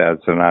marketplace as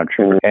an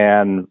entrepreneur.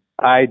 And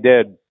I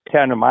did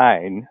 10 of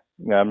mine,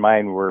 and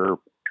mine were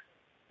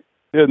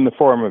in the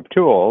form of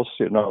tools.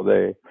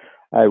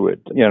 I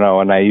would,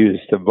 and I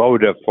used the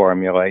VODA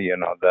formula,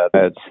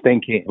 that's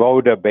thinking,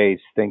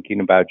 VODA-based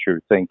thinking about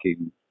your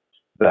thinking,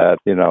 that,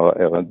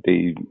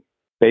 the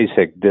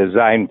basic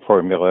design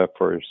formula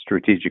for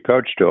strategic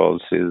coach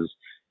tools is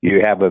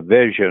you have a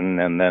vision,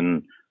 and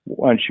then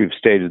once you've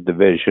stated the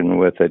vision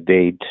with a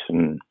date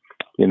and,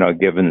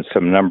 given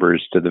some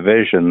numbers to the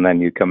vision, then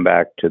you come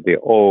back to the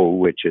O,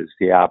 which is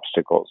the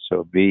obstacles.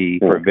 So V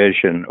for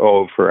vision,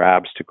 O for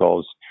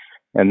obstacles.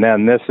 And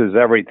then this is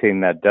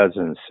everything that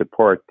doesn't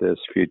support this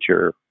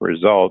future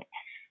result.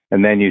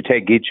 And then you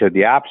take each of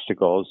the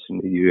obstacles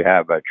and you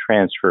have a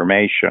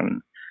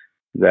transformation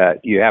that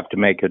you have to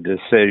make a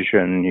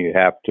decision. You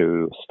have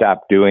to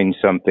stop doing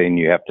something.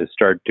 You have to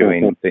start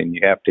doing something.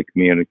 You have to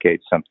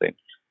communicate something.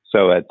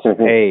 So it's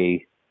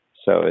A.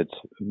 So it's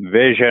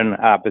vision,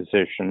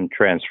 opposition,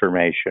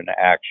 transformation,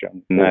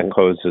 action. And that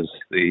closes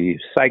the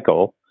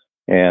cycle.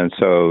 And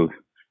so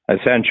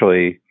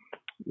essentially,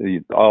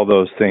 all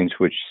those things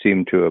which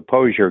seem to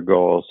oppose your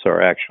goals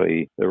are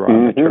actually the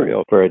wrong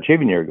material for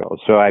achieving your goals.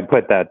 So I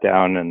put that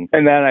down, and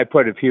then I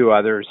put a few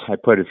others.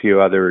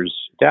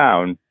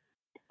 Down.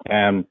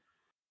 And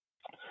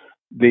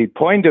the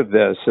point of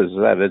this is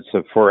that it's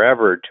a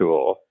forever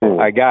tool.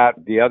 I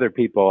got the other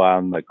people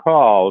on the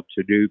call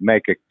to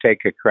take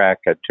a crack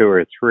at 2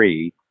 or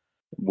 3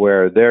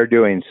 where they're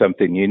doing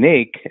something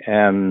unique,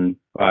 and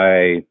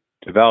by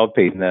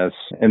developing this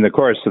in the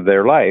course of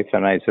their life.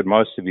 And I said,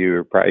 most of you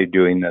are probably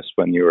doing this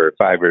when you were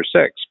 5 or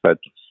 6, but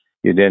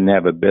you didn't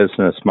have a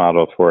business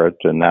model for it.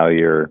 And now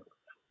you're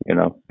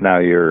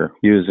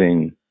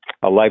using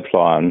a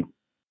lifelong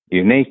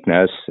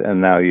uniqueness,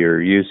 and now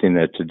you're using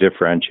it to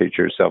differentiate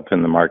yourself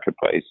in the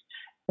marketplace.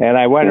 And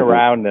I went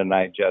around and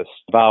I just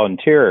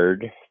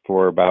volunteered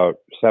for about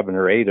 7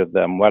 or 8 of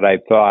them what I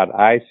thought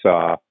I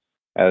saw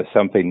as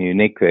something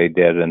unique they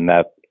did, and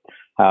that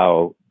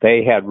how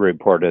they had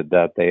reported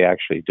that they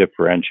actually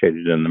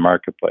differentiated in the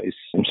marketplace.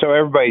 And so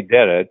everybody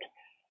did it.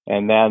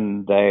 And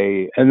then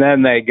they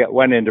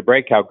went into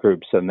breakout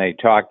groups and they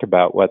talked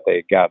about what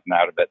they'd gotten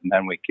out of it. And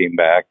then we came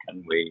back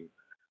and we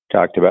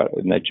talked about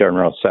it in the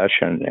general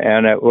session.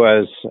 And it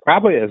was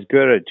probably as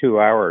good a 2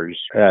 hours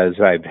as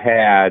I've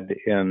had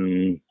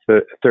in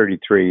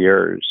 33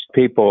 years.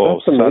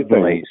 People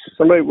suddenly...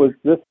 was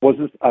this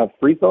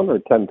Free Zone or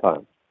 10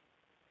 times?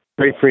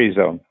 Free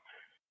Zone.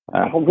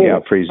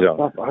 Free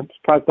Zone. I'm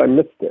surprised I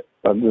missed it.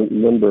 I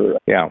remember.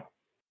 Yeah,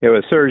 it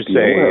was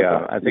Thursday.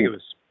 I think it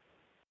was.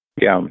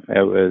 Yeah,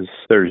 it was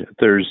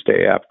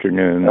Thursday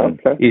afternoon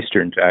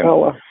Eastern time.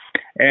 Oh,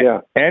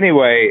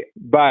 Anyway,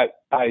 but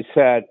I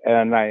said,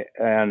 and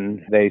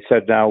they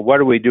said, now what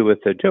do we do with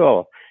the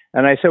tool?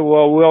 And I said,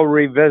 well, we'll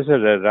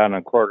revisit it on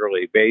a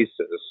quarterly basis.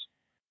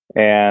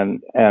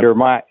 And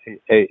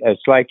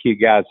it's like you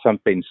got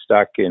something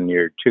stuck in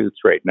your tooth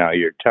right now.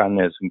 Your tongue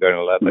isn't going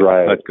to let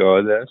go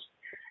of this.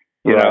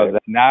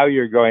 Now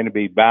you're going to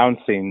be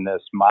bouncing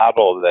this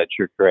model that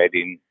you're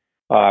creating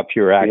off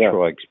your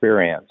actual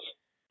experience.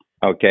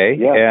 Okay.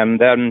 Yeah. And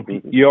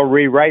then you'll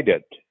rewrite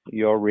it.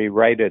 You'll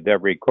rewrite it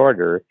every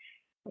quarter.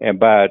 And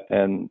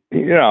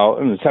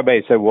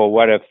somebody said, well,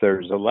 what if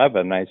there's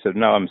 11? I said,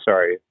 no, I'm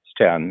sorry. It's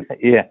 10.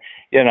 Yeah,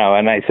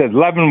 and I said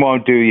 11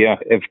 won't do you.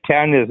 If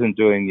 10 isn't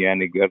doing you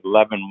any good,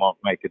 11 won't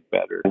make it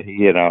better.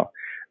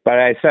 But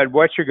I said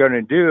what you're going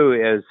to do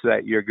is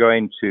that you're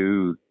going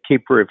to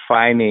keep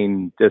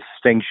refining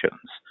distinctions.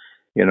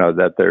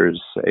 That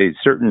there's a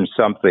certain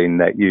something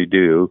that you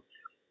do.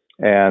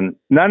 And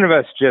none of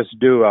us just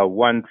do a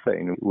one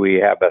thing. We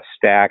have a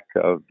stack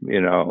of,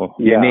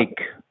 unique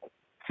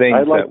things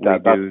I like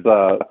that we do.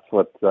 That's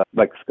what,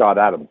 like Scott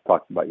Adams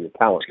talks about your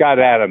talent. Scott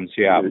Adams,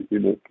 yeah.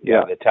 Unique.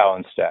 Yeah, the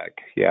talent stack,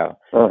 yeah.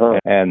 Uh-huh.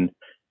 And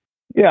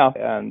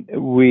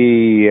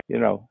we,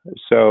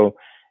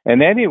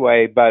 and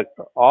anyway, but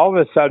all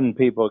of a sudden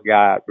people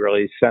got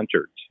really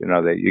centered,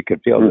 that you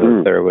could feel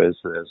that there was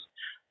this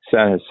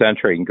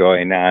centering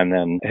going on.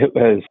 And it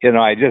was,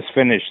 I just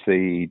finished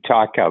the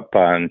talk up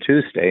on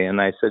Tuesday, and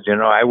I said,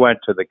 I went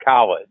to the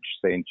college,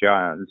 St.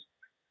 John's,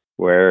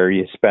 where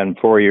you spend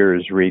 4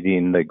 years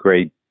reading the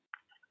great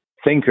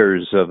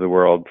thinkers of the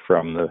world,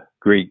 from the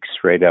Greeks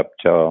right up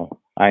to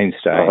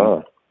Einstein.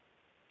 Uh-huh.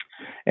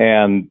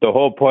 And the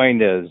whole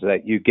point is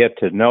that you get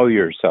to know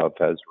yourself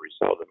as a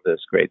result of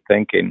this great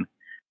thinking.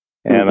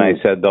 And I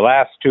said, the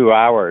last 2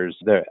 hours,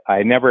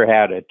 I never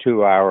had a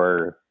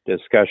 2-hour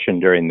discussion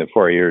during the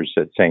 4 years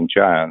at St.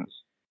 John's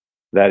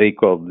that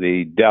equaled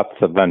the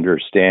depth of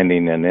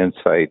understanding and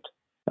insight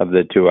of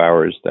the 2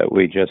 hours that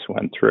we just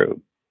went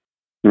through.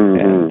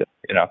 And,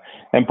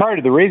 and part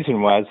of the reason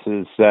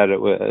is that it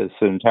was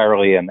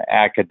entirely an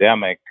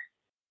academic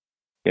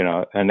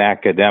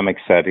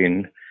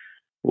setting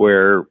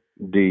where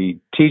the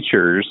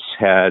teachers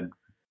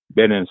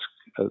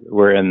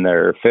were in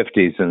their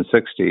 50s and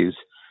 60s,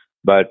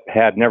 but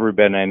had never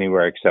been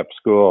anywhere except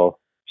school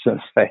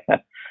since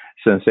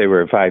they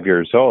were 5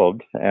 years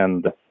old.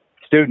 And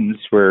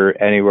students were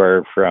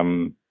anywhere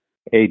from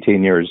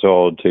 18 years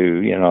old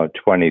to,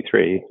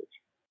 23.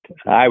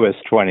 I was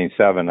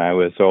 27. I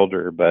was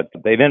older, but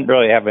they didn't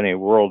really have any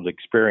world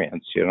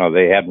experience.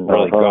 They hadn't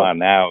really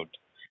gone out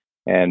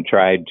and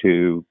tried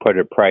to put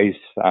a price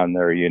on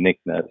their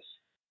uniqueness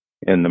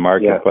in the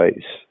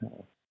marketplace.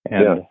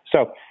 And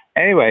so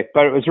anyway,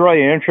 but it was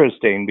really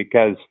interesting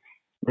because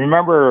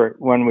remember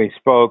when we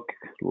spoke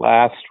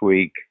last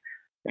week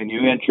and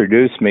you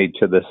introduced me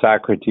to the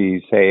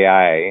Socrates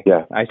AI,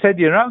 I said,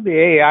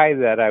 the AI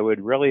that I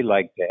would really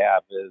like to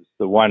have is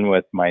the one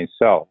with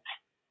myself,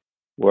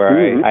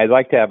 where I'd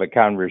like to have a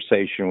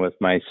conversation with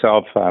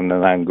myself on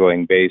an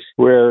ongoing basis,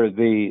 where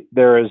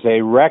there is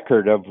a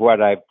record of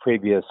what I've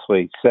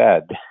previously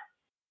said.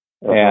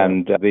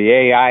 And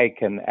the AI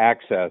can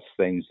access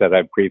things that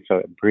I've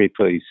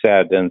briefly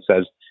said and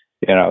says,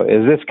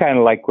 is this kind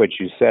of like what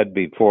you said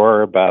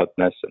before about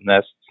this and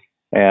this?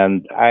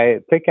 And I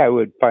think I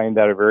would find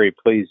that a very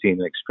pleasing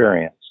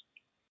experience.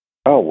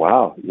 Oh,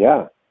 wow.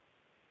 Yeah.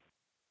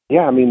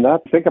 Yeah, I mean,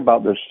 think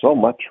about there's so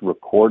much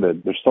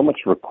recorded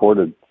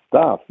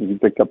stuff. You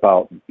think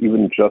about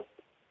even just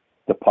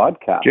the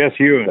podcast. Just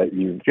you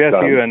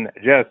and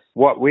just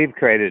what we've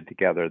created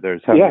together.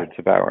 There's hundreds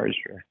of hours.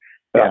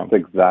 That's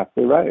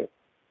exactly right.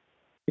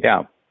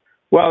 Yeah.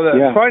 Well,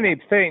 the funny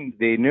thing,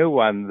 the new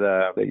one,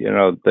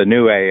 the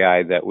new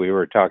AI that we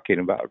were talking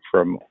about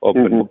from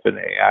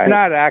OpenAI,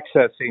 not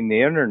accessing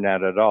the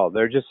internet at all.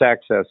 They're just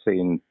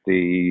accessing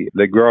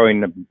the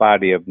growing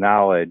body of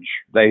knowledge.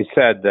 They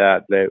said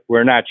that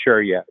we're not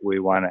sure yet. We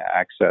want to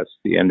access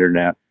the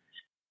internet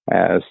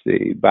as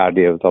the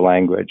body of the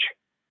language.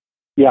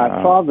 Yeah,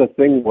 I saw the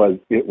thing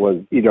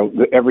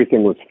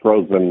everything was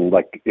frozen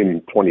like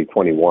in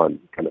 2021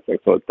 kind of thing.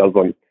 So it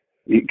doesn't,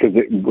 because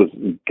it was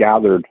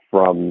gathered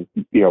from,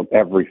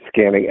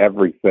 scanning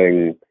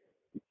everything,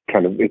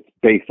 kind of its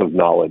base of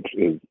knowledge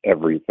is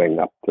everything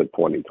up to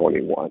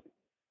 2021.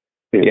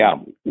 Is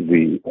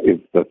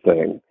the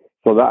thing.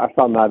 So I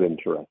found that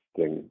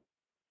interesting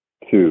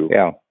too.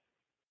 Yeah.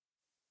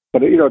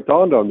 But it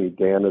dawned on me,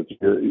 Dan, as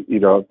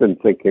I've been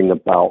thinking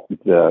about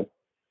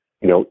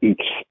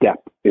each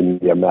step in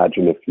the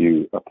Imagine If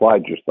You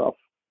Applied Yourself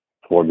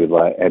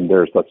formula, and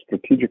there's a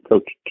strategic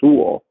coach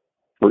tool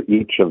for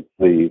each of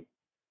the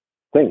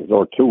things,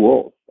 or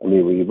tools. I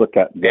mean, when you look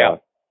at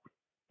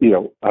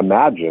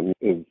Imagine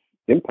is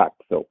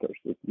impact filters.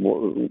 It's more,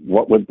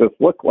 what would this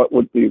look? What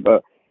would be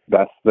the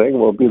best thing?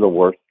 What would be the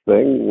worst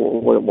thing?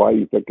 Why are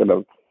you thinking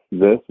of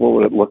this? What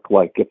would it look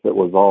like if it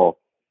was all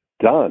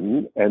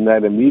done? And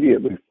then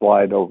immediately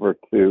slide over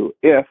to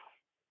if.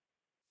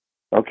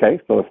 Okay,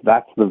 so if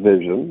that's the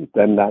vision,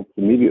 then that's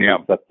immediately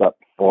sets up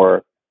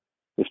for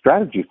the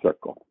strategy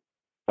circle.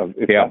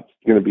 If that's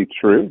going to be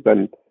true,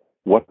 then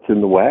what's in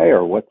the way,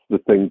 or what's the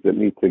things that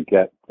need to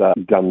get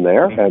done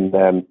there? And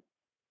then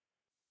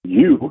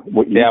you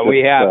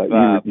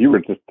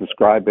were just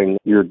describing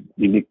your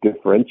unique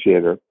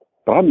differentiator.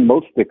 But I'm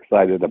most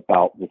excited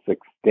about this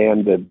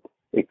extended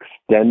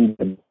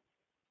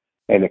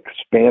and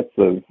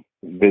expansive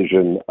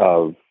vision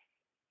of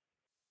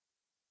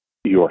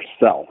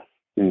yourself,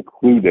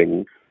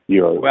 including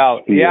your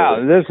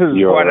this is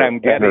what I'm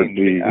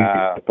getting.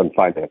 And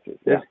finances.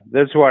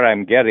 This is what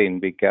I'm getting,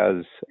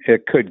 because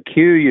it could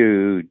cue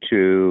you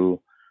to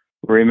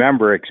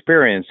remember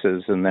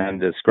experiences and then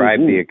describe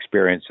the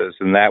experiences,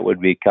 and that would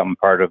become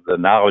part of the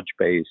knowledge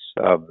base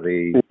of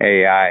the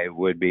AI,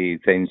 would be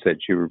things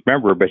that you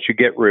remember, but you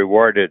get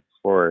rewarded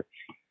for,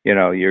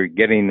 you're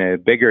getting a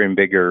bigger and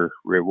bigger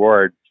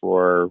reward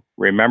for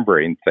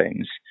remembering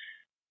things.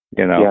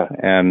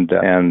 And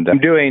I'm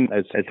doing,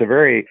 it's a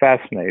very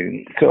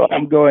fascinating. So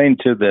I'm going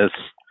to this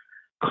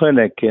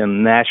clinic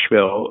in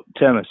Nashville,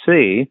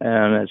 Tennessee,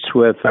 and it's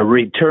with a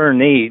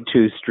returnee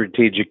to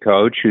Strategic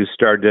Coach who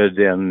started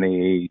in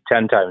the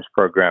 10 Times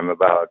program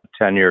about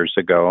 10 years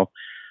ago.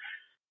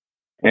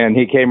 And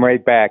he came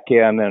right back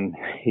in, and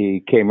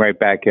he came right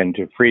back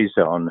into Free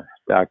Zone,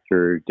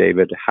 Dr.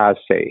 David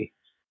Hase.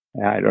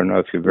 I don't know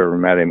if you've ever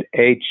met him,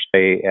 Hase.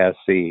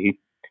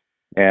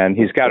 And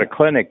he's got a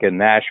clinic in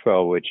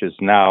Nashville, which is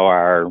now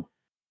our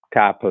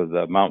top of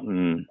the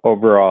mountain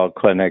overall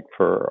clinic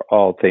for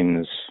all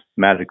things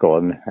medical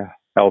and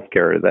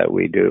healthcare that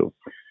we do.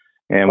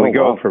 And we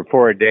go for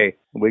 4 days.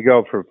 We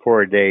go for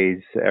 4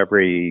 days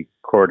every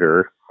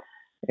quarter,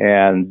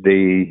 and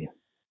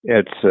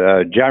it's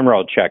a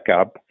general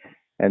checkup,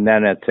 and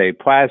then it's a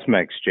plasma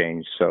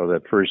exchange. So the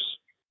first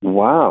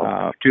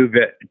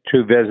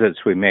two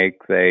visits we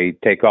make, they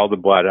take all the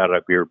blood out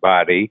of your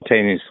body,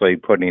 simultaneously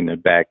putting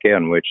it back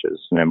in, which is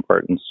an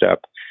important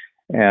step.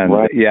 And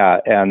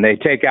and they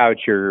take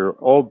out your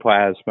old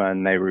plasma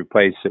and they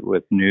replace it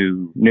with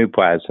new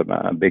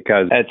plasma,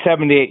 because at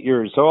 78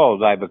 years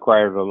old, I've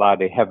acquired a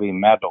lot of heavy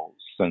metals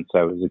since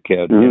I was a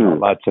kid,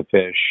 lots of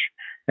fish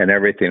and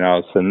everything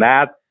else. And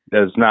that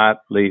does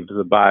not leave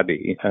the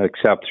body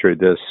except through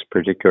this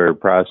particular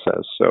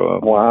process. So,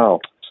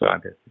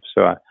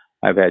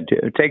 I've had to,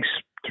 it takes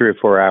 3 or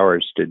 4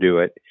 hours to do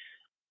it.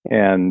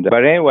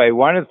 But anyway,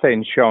 one of the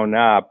things shown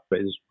up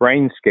is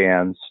brain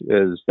scans,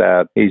 is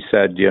that he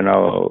said,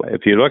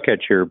 if you look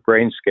at your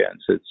brain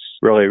scans, it's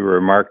really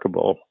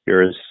remarkable.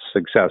 You're as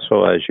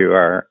successful as you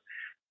are.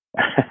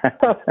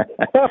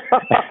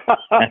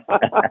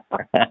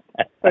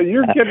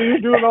 You're kidding?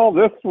 You're doing all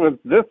this with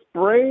this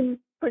brain?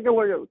 Take a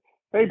look at.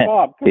 Hey,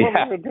 Bob, come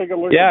over and take a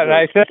look. Yeah, at and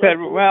I said,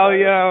 well,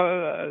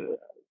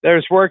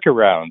 there's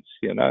workarounds.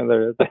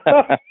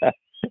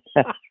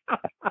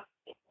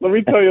 Let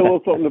me tell you a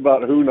little something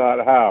about who,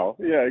 not how.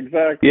 Yeah,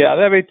 exactly. Yeah,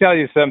 let me tell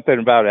you something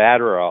about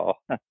Adderall.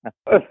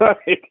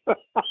 Right.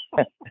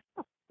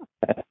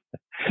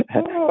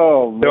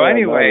 Oh, man. So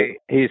anyway,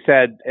 he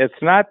said,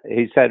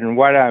 and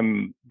what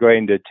I'm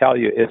going to tell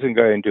you isn't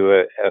going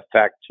to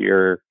affect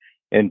your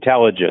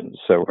intelligence.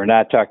 So we're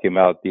not talking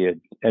about the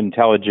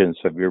intelligence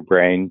of your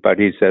brain, but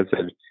he says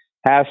it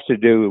has to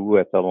do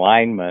with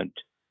alignment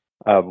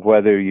of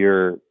whether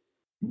your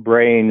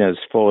brain is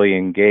fully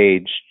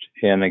engaged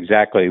in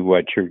exactly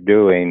what you're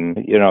doing,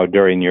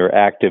 during your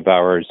active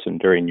hours and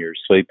during your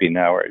sleeping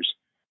hours.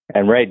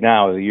 And right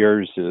now,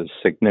 yours is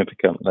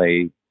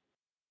significantly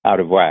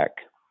out of whack,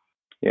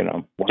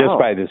 just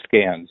by the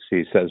scans,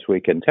 he says we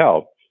can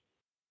tell.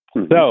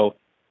 So,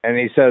 and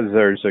he says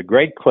there's a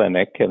great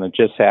clinic, and it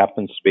just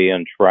happens to be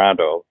in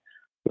Toronto,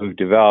 who've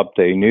developed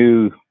a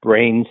new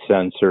brain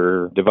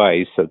sensor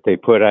device that they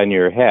put on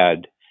your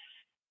head.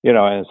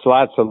 And it's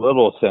lots of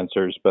little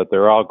sensors, but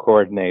they're all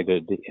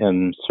coordinated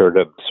in sort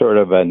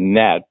of a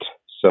net,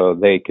 so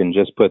they can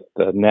just put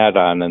the net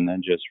on and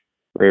then just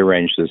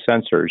rearrange the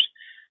sensors.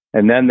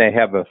 And then they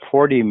have a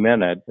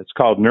 40-minute, it's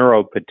called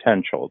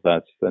Neuropotential.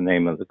 That's the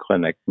name of the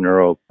clinic,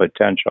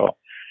 Neuropotential.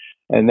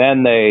 And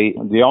then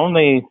the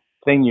only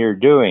thing you're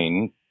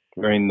doing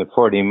during the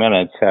 40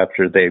 minutes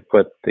after they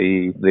put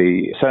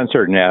the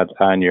sensor net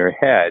on your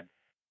head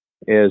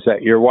is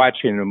that you're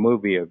watching a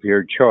movie of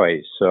your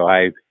choice. So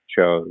I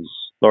chose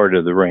Lord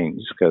of the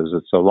Rings because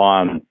it's a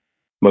long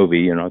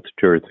movie, it's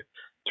 3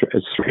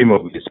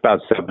 movies, it's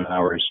about 7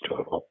 hours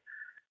total.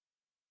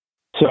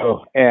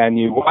 So, and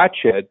you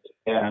watch it,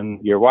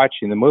 and you're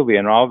watching the movie,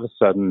 and all of a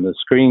sudden the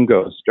screen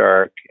goes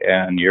dark,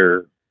 and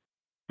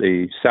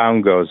the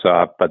sound goes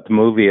off, but the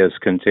movie is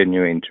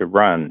continuing to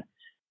run.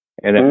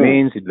 And it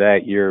means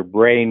that your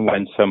brain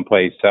went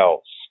someplace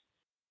else.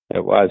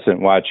 It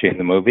wasn't watching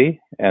the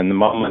movie, and the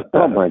moment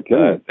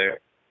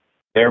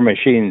their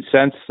machine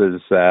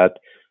senses that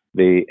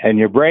and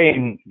your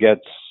brain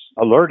gets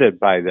alerted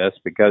by this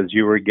because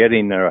you were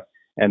getting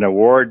an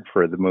award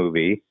for the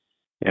movie,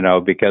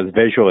 because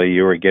visually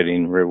you were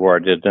getting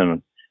rewarded,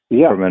 and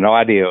from an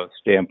audio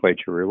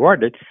standpoint you're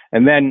rewarded,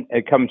 and then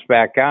it comes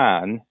back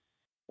on.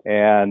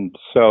 And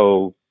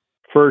so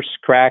first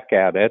crack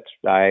at it,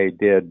 I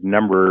did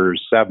number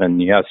 7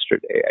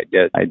 yesterday.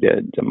 I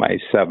did my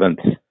 7th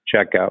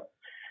checkup.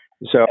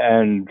 So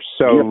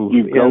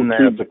you go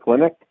to the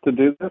clinic to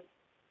do this?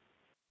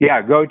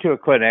 Yeah, go to a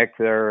clinic.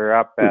 They're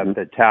up at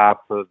the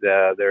top of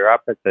the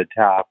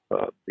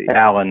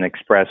Allen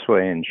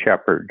Expressway in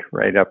Shepherd,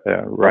 right up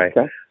there, right.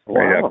 Okay.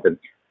 Wow.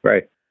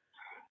 Right.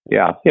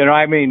 Yeah.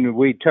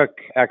 We took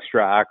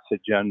extra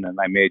oxygen, and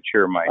I made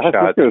sure my shots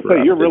were up to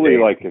date. You're really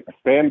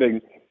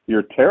expanding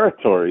your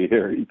territory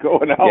here. You're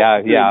going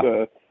out to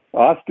the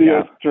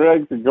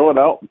osteostrength and going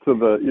out to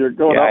the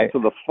out to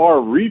the far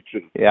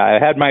reaches. Yeah, I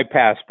had my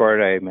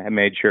passport. I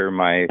made sure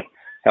my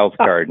health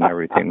card and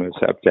everything was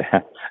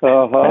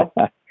Uh-huh.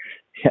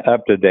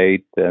 up to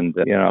date, and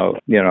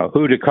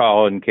who to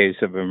call in case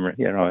of an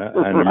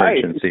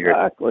emergency.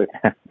 Exactly.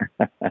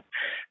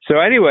 So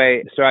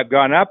anyway, so I've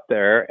gone up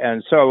there,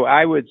 and so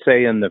I would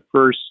say in the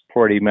first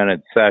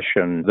 40-minute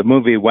session, the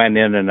movie went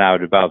in and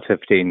out about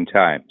 15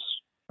 times.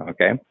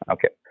 Okay.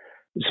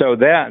 So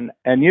then,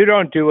 and you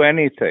don't do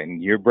anything,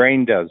 your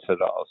brain does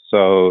it all.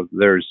 So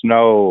there's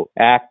no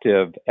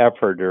active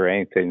effort or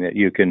anything that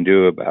you can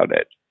do about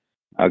it.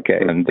 Okay.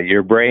 And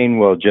your brain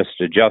will just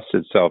adjust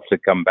itself to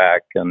come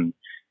back and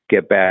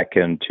get back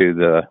into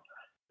the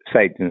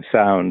sight and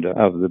sound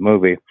of the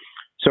movie.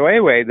 So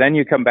anyway, then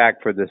you come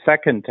back for the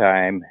second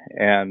time,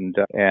 and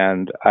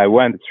I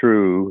went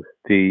through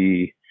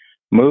the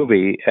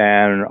movie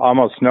and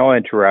almost no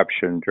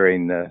interruption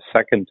during the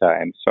second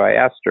time. So I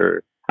asked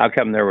her, how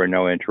come there were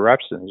no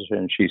interruptions?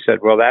 And she said,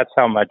 well, that's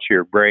how much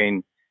your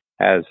brain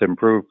has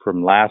improved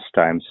from last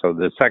time. So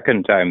the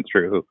second time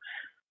through,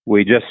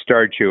 we just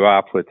start you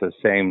off with the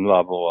same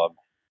level of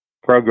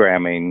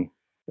programming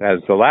as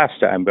the last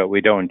time, but we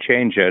don't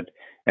change it.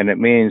 And it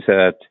means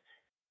that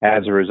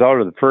as a result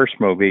of the first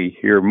movie,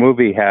 your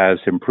movie has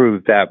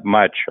improved that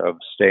much of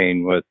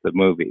staying with the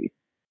movie.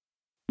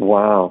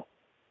 Wow.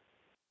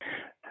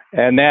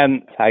 And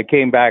then I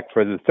came back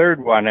for the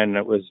third one, and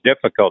it was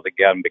difficult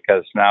again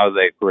because now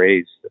they've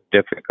raised the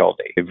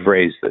difficulty. They've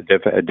raised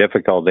the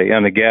difficulty.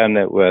 And again,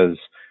 it was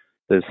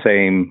the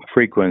same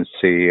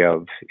frequency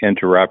of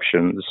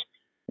interruptions,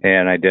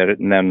 and I did it.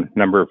 And then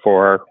number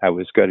 4, I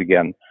was good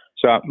again.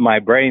 So my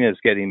brain is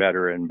getting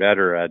better and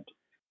better at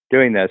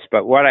doing this.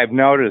 But what I've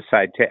noticed,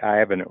 I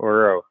have an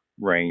Oura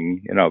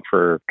ring,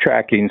 for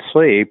tracking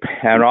sleep,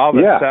 and all of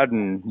a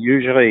sudden,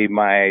 usually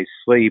my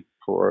sleep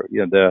for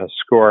the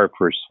score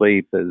for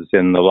sleep is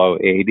in the low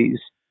 80s,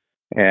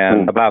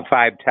 and about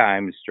 5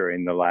 times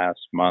during the last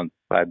month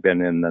I've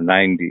been in the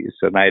 90s,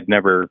 and I'd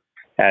never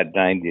had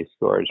 90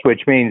 scores,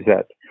 which means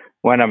that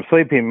when I'm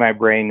sleeping, my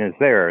brain is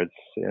there. It's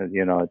it's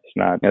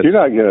not. You're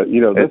not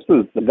gonna.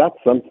 That's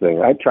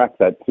something. I track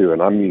that too,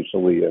 and I'm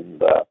usually in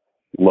the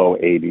low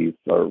 80s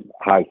or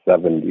high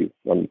 70s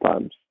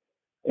sometimes.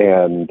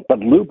 But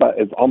Luba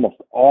is almost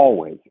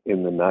always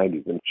in the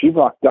 90s, and she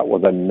rocked out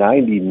with a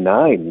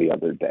 99 the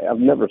other day. I've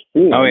never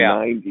seen a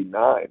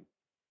 99.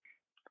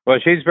 Well,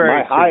 she's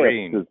very My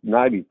serene. highest is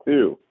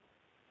 92.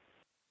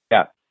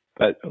 Yeah,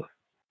 but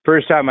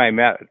first time I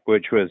met,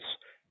 which was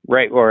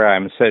right where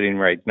I'm sitting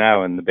right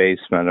now in the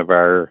basement of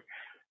our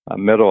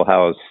middle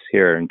house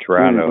here in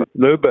Toronto,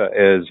 Luba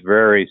is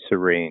very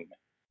serene.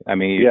 I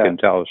mean, you can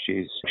tell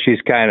she's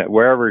kind of,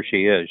 wherever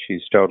she is,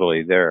 she's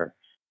totally there.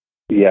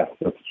 Yes,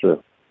 that's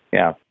true.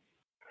 Yeah.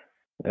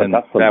 And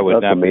that's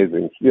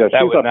amazing. Yeah,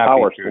 she's a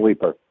power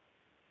sleeper.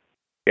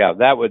 Yeah,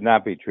 that would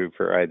not be true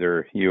for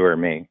either you or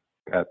me.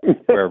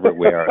 Wherever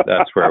we are,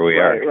 that's where we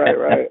are.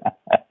 Right.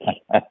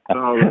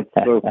 Oh,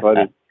 that's so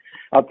funny.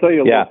 I'll tell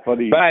you a little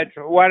funny. But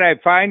what I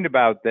find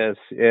about this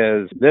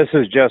is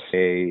just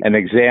an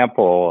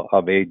example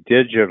of a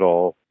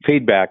digital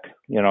feedback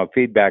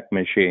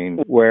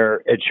machine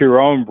where it's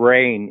your own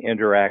brain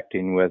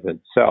interacting with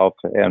itself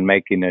and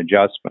making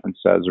adjustments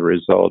as a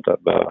result of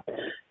a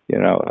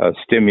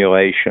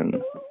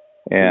stimulation.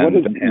 And what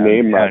is the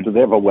name? Do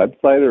they have a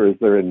website, or is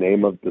there a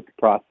name of this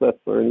process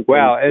or anything?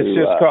 Well, it's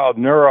just called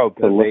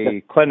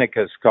the clinic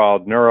is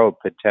called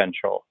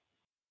Neuropotential.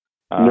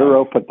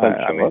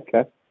 Neuropotential.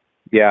 Okay.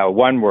 Yeah,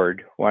 one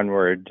word,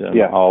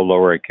 all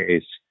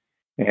lowercase,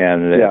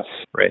 and it's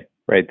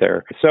right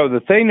there. So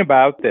the thing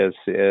about this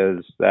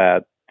is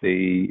that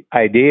the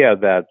idea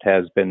that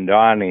has been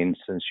dawning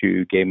since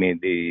you gave me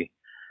the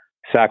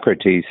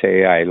Socrates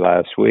AI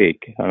last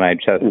week, and I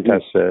tested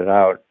it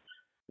out,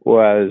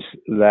 was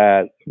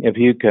that if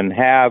you can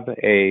have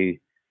a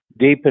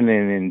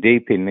deepening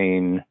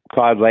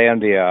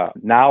Cloudlandia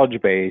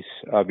knowledge base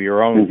of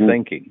your own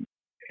thinking,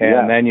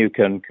 and then you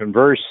can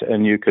converse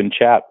and you can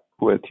chat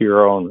with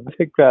your own. I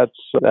think that's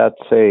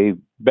a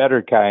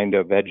better kind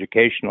of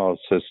educational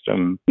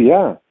system.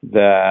 Yeah,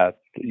 that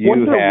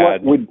you had.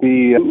 What would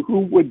be?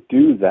 Who would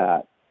do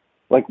that?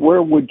 Like,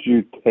 where would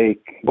you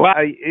take?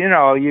 Well,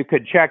 you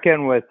could check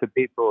in with the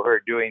people who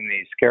are doing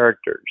these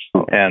characters,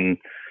 and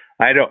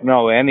I don't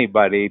know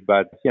anybody,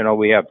 but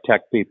we have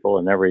tech people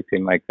and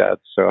everything like that.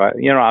 So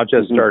I'll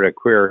just start a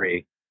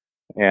query,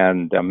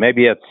 and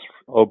maybe it's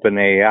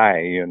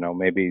OpenAI,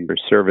 maybe for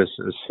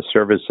services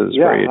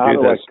where you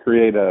do this.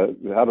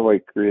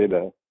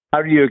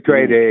 How do you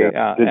create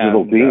a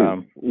digital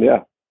dean?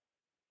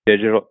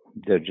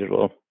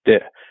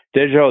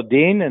 Digital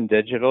Dean and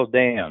Digital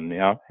Dan,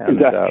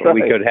 and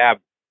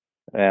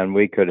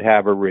we could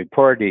have a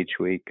report each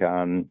week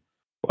on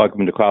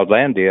Welcome to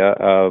Cloudlandia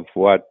of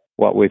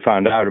what we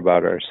found out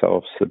about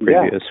ourselves the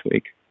previous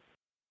week.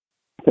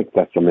 I think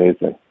that's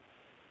amazing.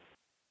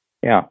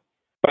 Yeah.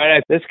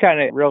 But this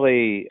kind of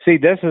really,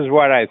 this is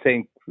what I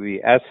think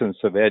the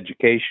essence of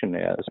education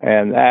is,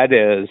 and that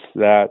is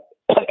that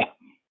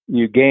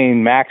you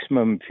gain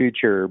maximum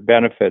future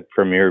benefit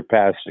from your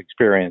past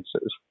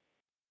experiences.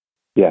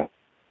 Yeah.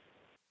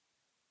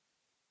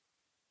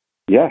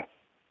 Yes,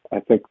 I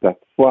think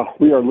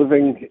we are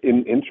living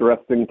in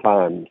interesting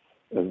times,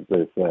 as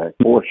they say,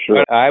 for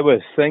sure. But I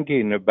was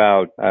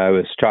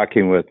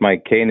talking with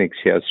Mike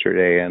Koenigs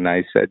yesterday, and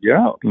I said,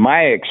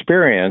 my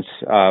experience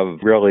of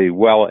really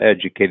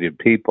well-educated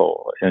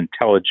people,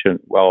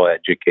 intelligent,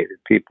 well-educated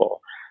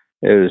people,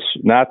 is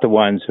not the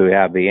ones who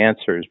have the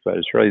answers, but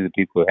it's really the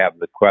people who have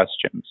the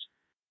questions.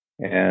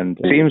 And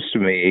it seems to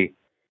me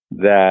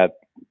that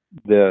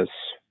this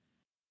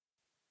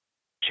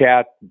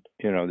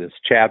this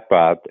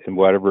chatbot in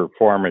whatever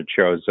form it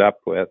shows up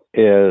with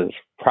is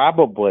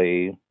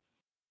probably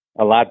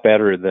a lot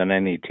better than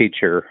any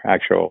teacher,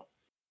 actual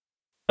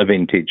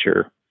living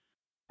teacher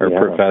or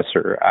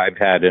professor I've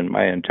had in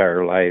my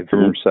entire life. In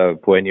terms of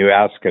when you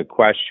ask a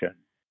question,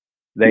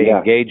 they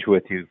engage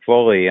with you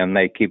fully, and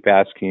they keep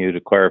asking you to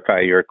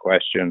clarify your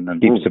question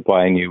and keep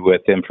supplying you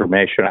with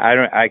information.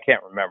 I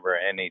can't remember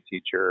any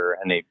teacher or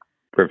any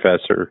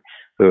professor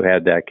who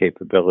had that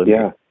capability.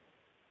 Yeah.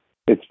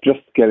 It's just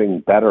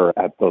getting better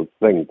at those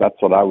things. That's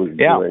what I was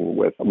doing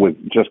with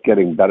just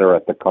getting better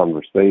at the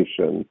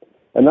conversation.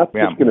 And that's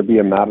just going to be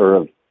a matter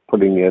of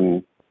putting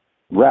in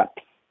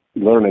reps,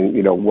 learning,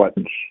 what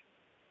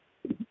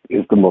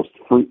is the most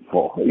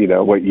fruitful,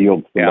 what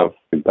yields the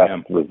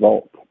best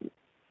result.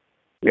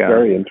 Yeah.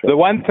 Very interesting. The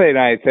one thing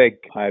I think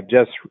I've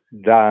just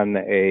done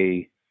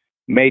a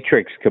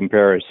matrix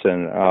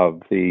comparison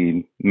of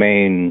the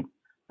main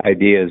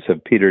ideas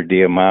of Peter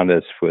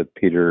Diamandis with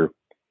Peter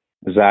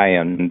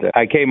Zeihan.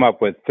 I came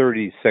up with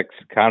 36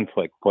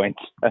 conflict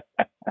points.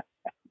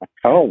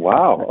 Oh,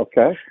 wow.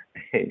 Okay.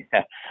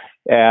 Yeah.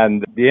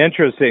 And the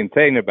interesting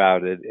thing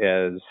about it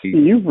is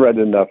you've read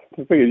enough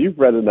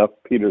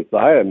Peter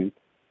Zeihan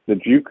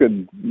that you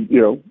could,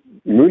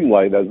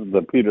 moonlight as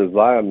the Peter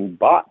Zeihan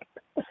bot.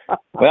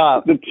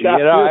 Well, you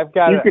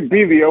could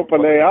be the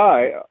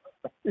OpenAI.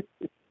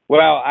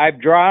 Well, I've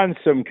drawn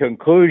some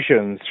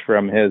conclusions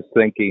from his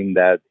thinking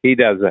that he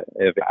doesn't.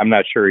 I'm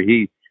not sure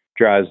he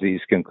draws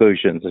these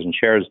conclusions and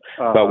shares.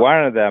 But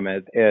one of them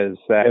is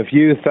that if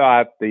you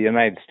thought the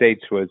United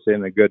States was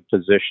in a good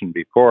position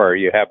before,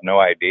 you have no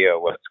idea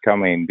what's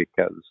coming,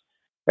 because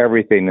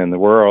everything in the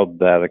world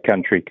that a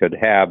country could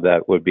have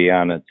that would be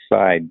on its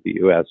side, the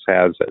U.S.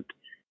 has it.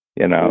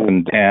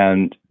 And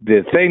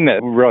the thing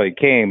that really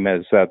came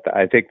is that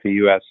I think the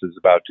U.S. is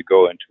about to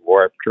go into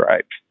warp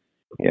drive,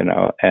 and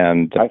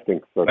I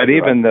think so. But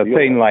even the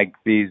thing like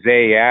these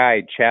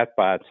AI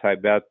chatbots, I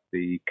bet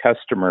the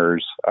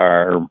customers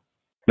are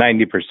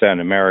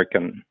 90%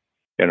 American.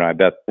 I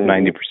bet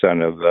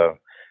 90% of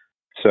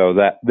so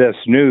that this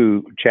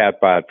new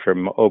chatbot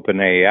from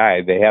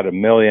OpenAI, they had 1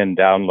 million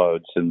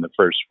downloads in the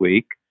first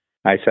week.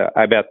 I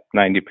bet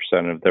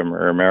 90% of them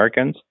are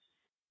Americans.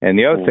 And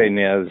the other thing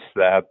is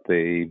that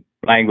the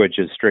language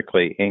is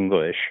strictly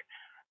English.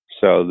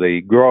 So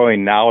the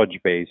growing knowledge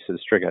base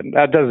is strictly.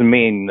 That doesn't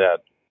mean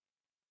that,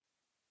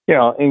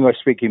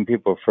 English-speaking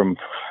people from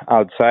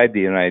outside the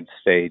United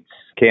States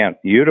can't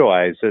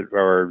utilize it,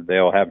 or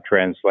they'll have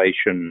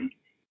translation.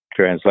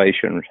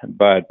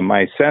 But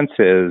my sense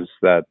is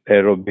that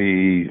it'll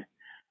be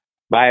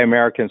by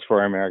Americans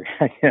for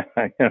Americans.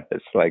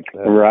 It's like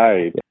that.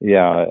 Right.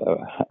 Yeah.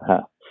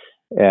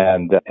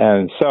 And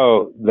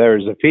so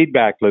there's a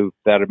feedback loop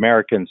that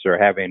Americans are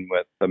having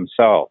with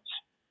themselves,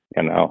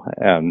 and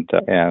on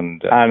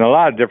a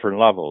lot of different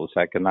levels,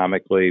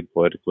 economically,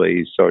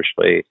 politically,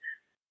 socially,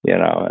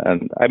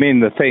 and I mean,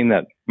 the thing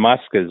that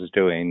Musk is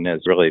doing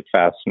is really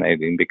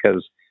fascinating,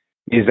 because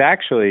he's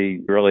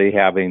actually really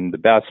having the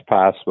best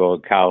possible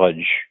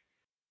college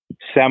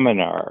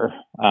seminar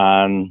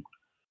on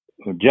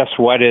just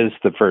what is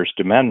the First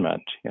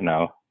Amendment,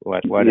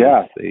 what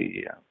is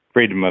the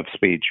freedom of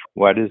speech,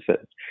 what is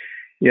it,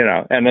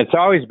 and it's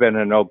always been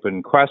an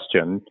open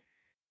question.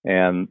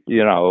 And,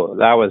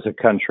 that was a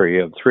country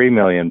of 3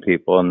 million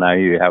people, and now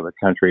you have a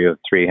country of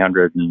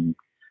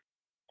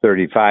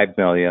 335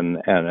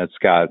 million, and it's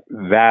got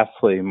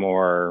vastly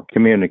more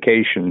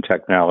communication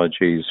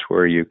technologies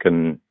where you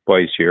can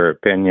voice your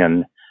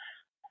opinion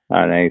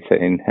on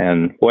anything,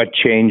 and what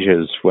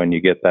changes when you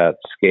get that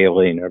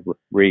scaling of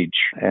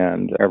reach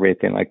and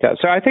everything like that.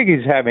 So I think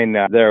he's having,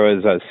 there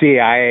was a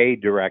CIA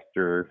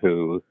director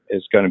who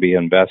is going to be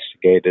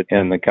investigated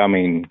in the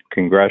coming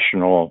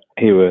congressional.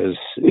 He was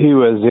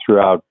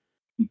throughout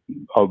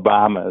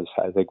Obama's,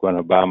 I think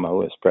when Obama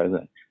was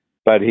president,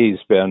 but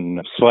he's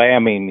been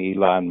slamming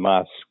Elon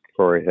Musk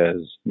for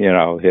his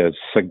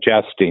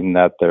suggesting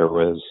that there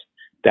was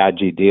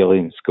dodgy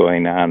dealings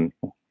going on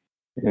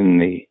in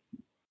the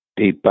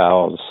deep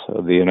bowels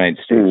of the United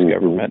States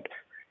government,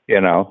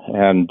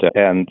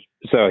 and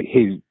so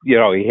he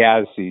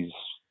has these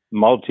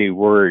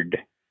multi-word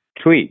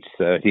tweets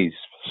that he's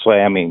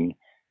slamming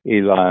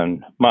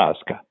Elon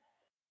Musk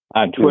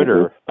on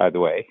Twitter, by the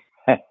way.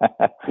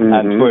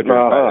 On Twitter,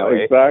 by the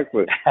way.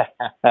 Exactly.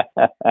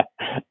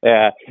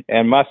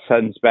 And Musk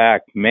sends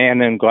back,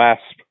 man in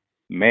glass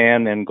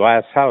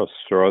house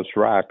throws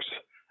rocks.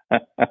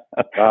 That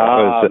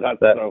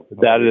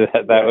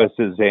was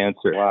his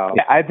answer. Wow.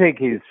 Yeah, I think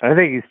he's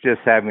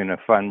just having a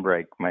fun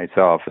break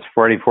myself. It's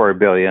 $44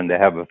 billion to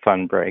have a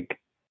fun break.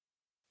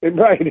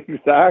 Right,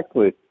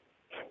 exactly.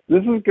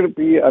 This is going to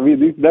be, I mean,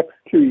 these next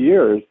 2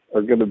 years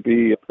are going to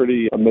be a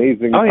pretty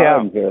amazing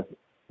time here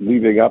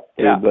leading up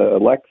to the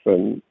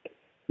election,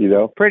 you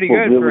know. Pretty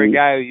good for a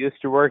guy who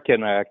used to work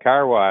in a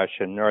car wash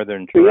in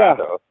northern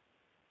Toronto.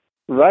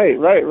 Yeah.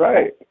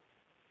 Right.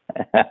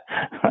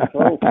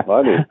 So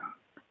funny.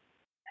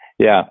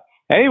 Yeah.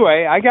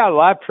 Anyway, I got a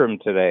lot from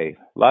today.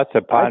 Lots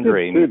of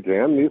pondering. I did too,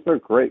 Dan. These are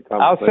great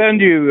conversations.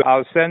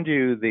 I'll send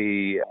you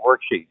the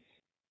worksheets.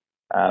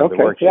 Okay.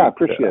 The worksheets, I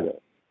appreciate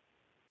it.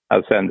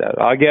 I'll send that.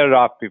 I'll get it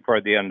off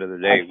before the end of the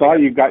day. I saw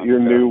you got your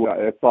new.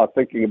 I saw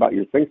Thinking About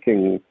Your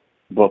Thinking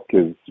book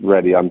is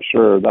ready. I'm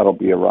sure that'll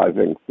be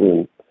arriving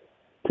soon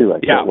too. I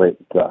can't wait.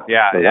 For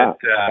that.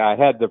 I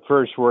had the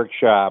first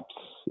workshops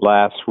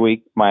last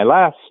week. My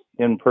last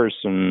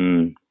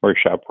in-person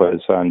workshop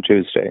was on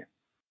Tuesday.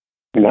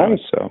 Nice.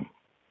 So,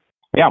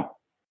 yeah.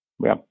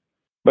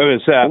 But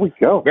it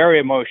was very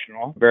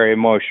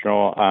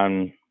emotional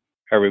on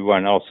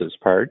everyone else's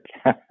part.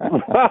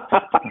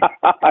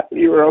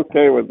 You were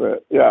okay with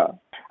it, yeah.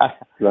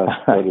 That's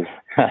funny.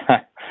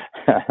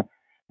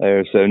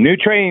 There's a new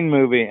train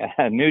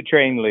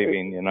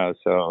leaving, you know.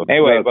 So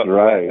anyway, but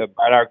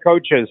our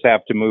coaches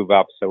have to move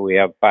up, so we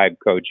have 5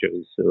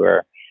 coaches who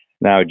are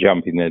now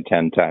jumping to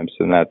 10 times,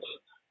 and that's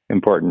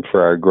important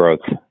for our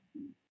growth.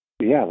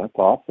 Yeah, that's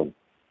awesome.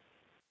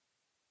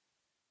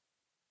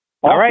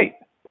 All right.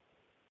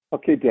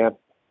 Okay, Dan.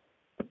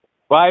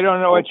 Well, I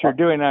don't know what you're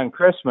doing on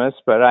Christmas,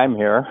 but I'm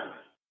here.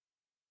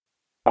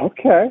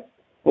 Okay.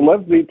 Well,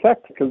 let's be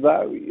text because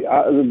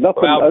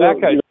nothing. Well,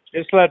 Becca,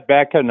 just let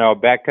Becca know.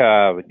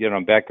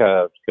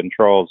 Becca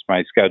controls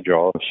my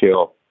schedule.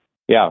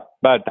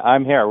 But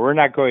I'm here. We're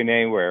not going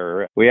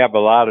anywhere. We have a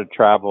lot of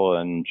travel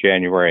in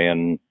January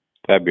and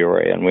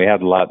February, and we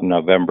had a lot in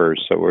November,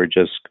 so we're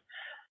just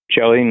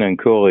chilling and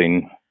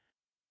cooling.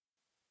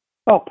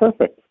 Oh,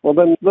 perfect. Well,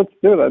 then let's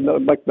do it.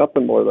 I'd like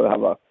nothing more than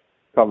have a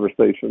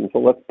conversation. So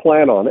let's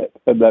plan on it.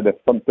 And then if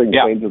something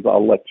changes,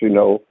 I'll let you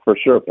know for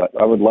sure. But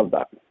I would love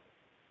that.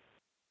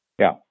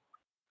 Yeah.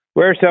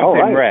 Wear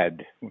something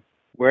red.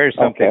 Wear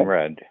something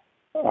red.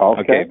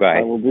 Okay, bye.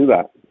 I will do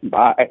that.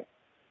 Bye.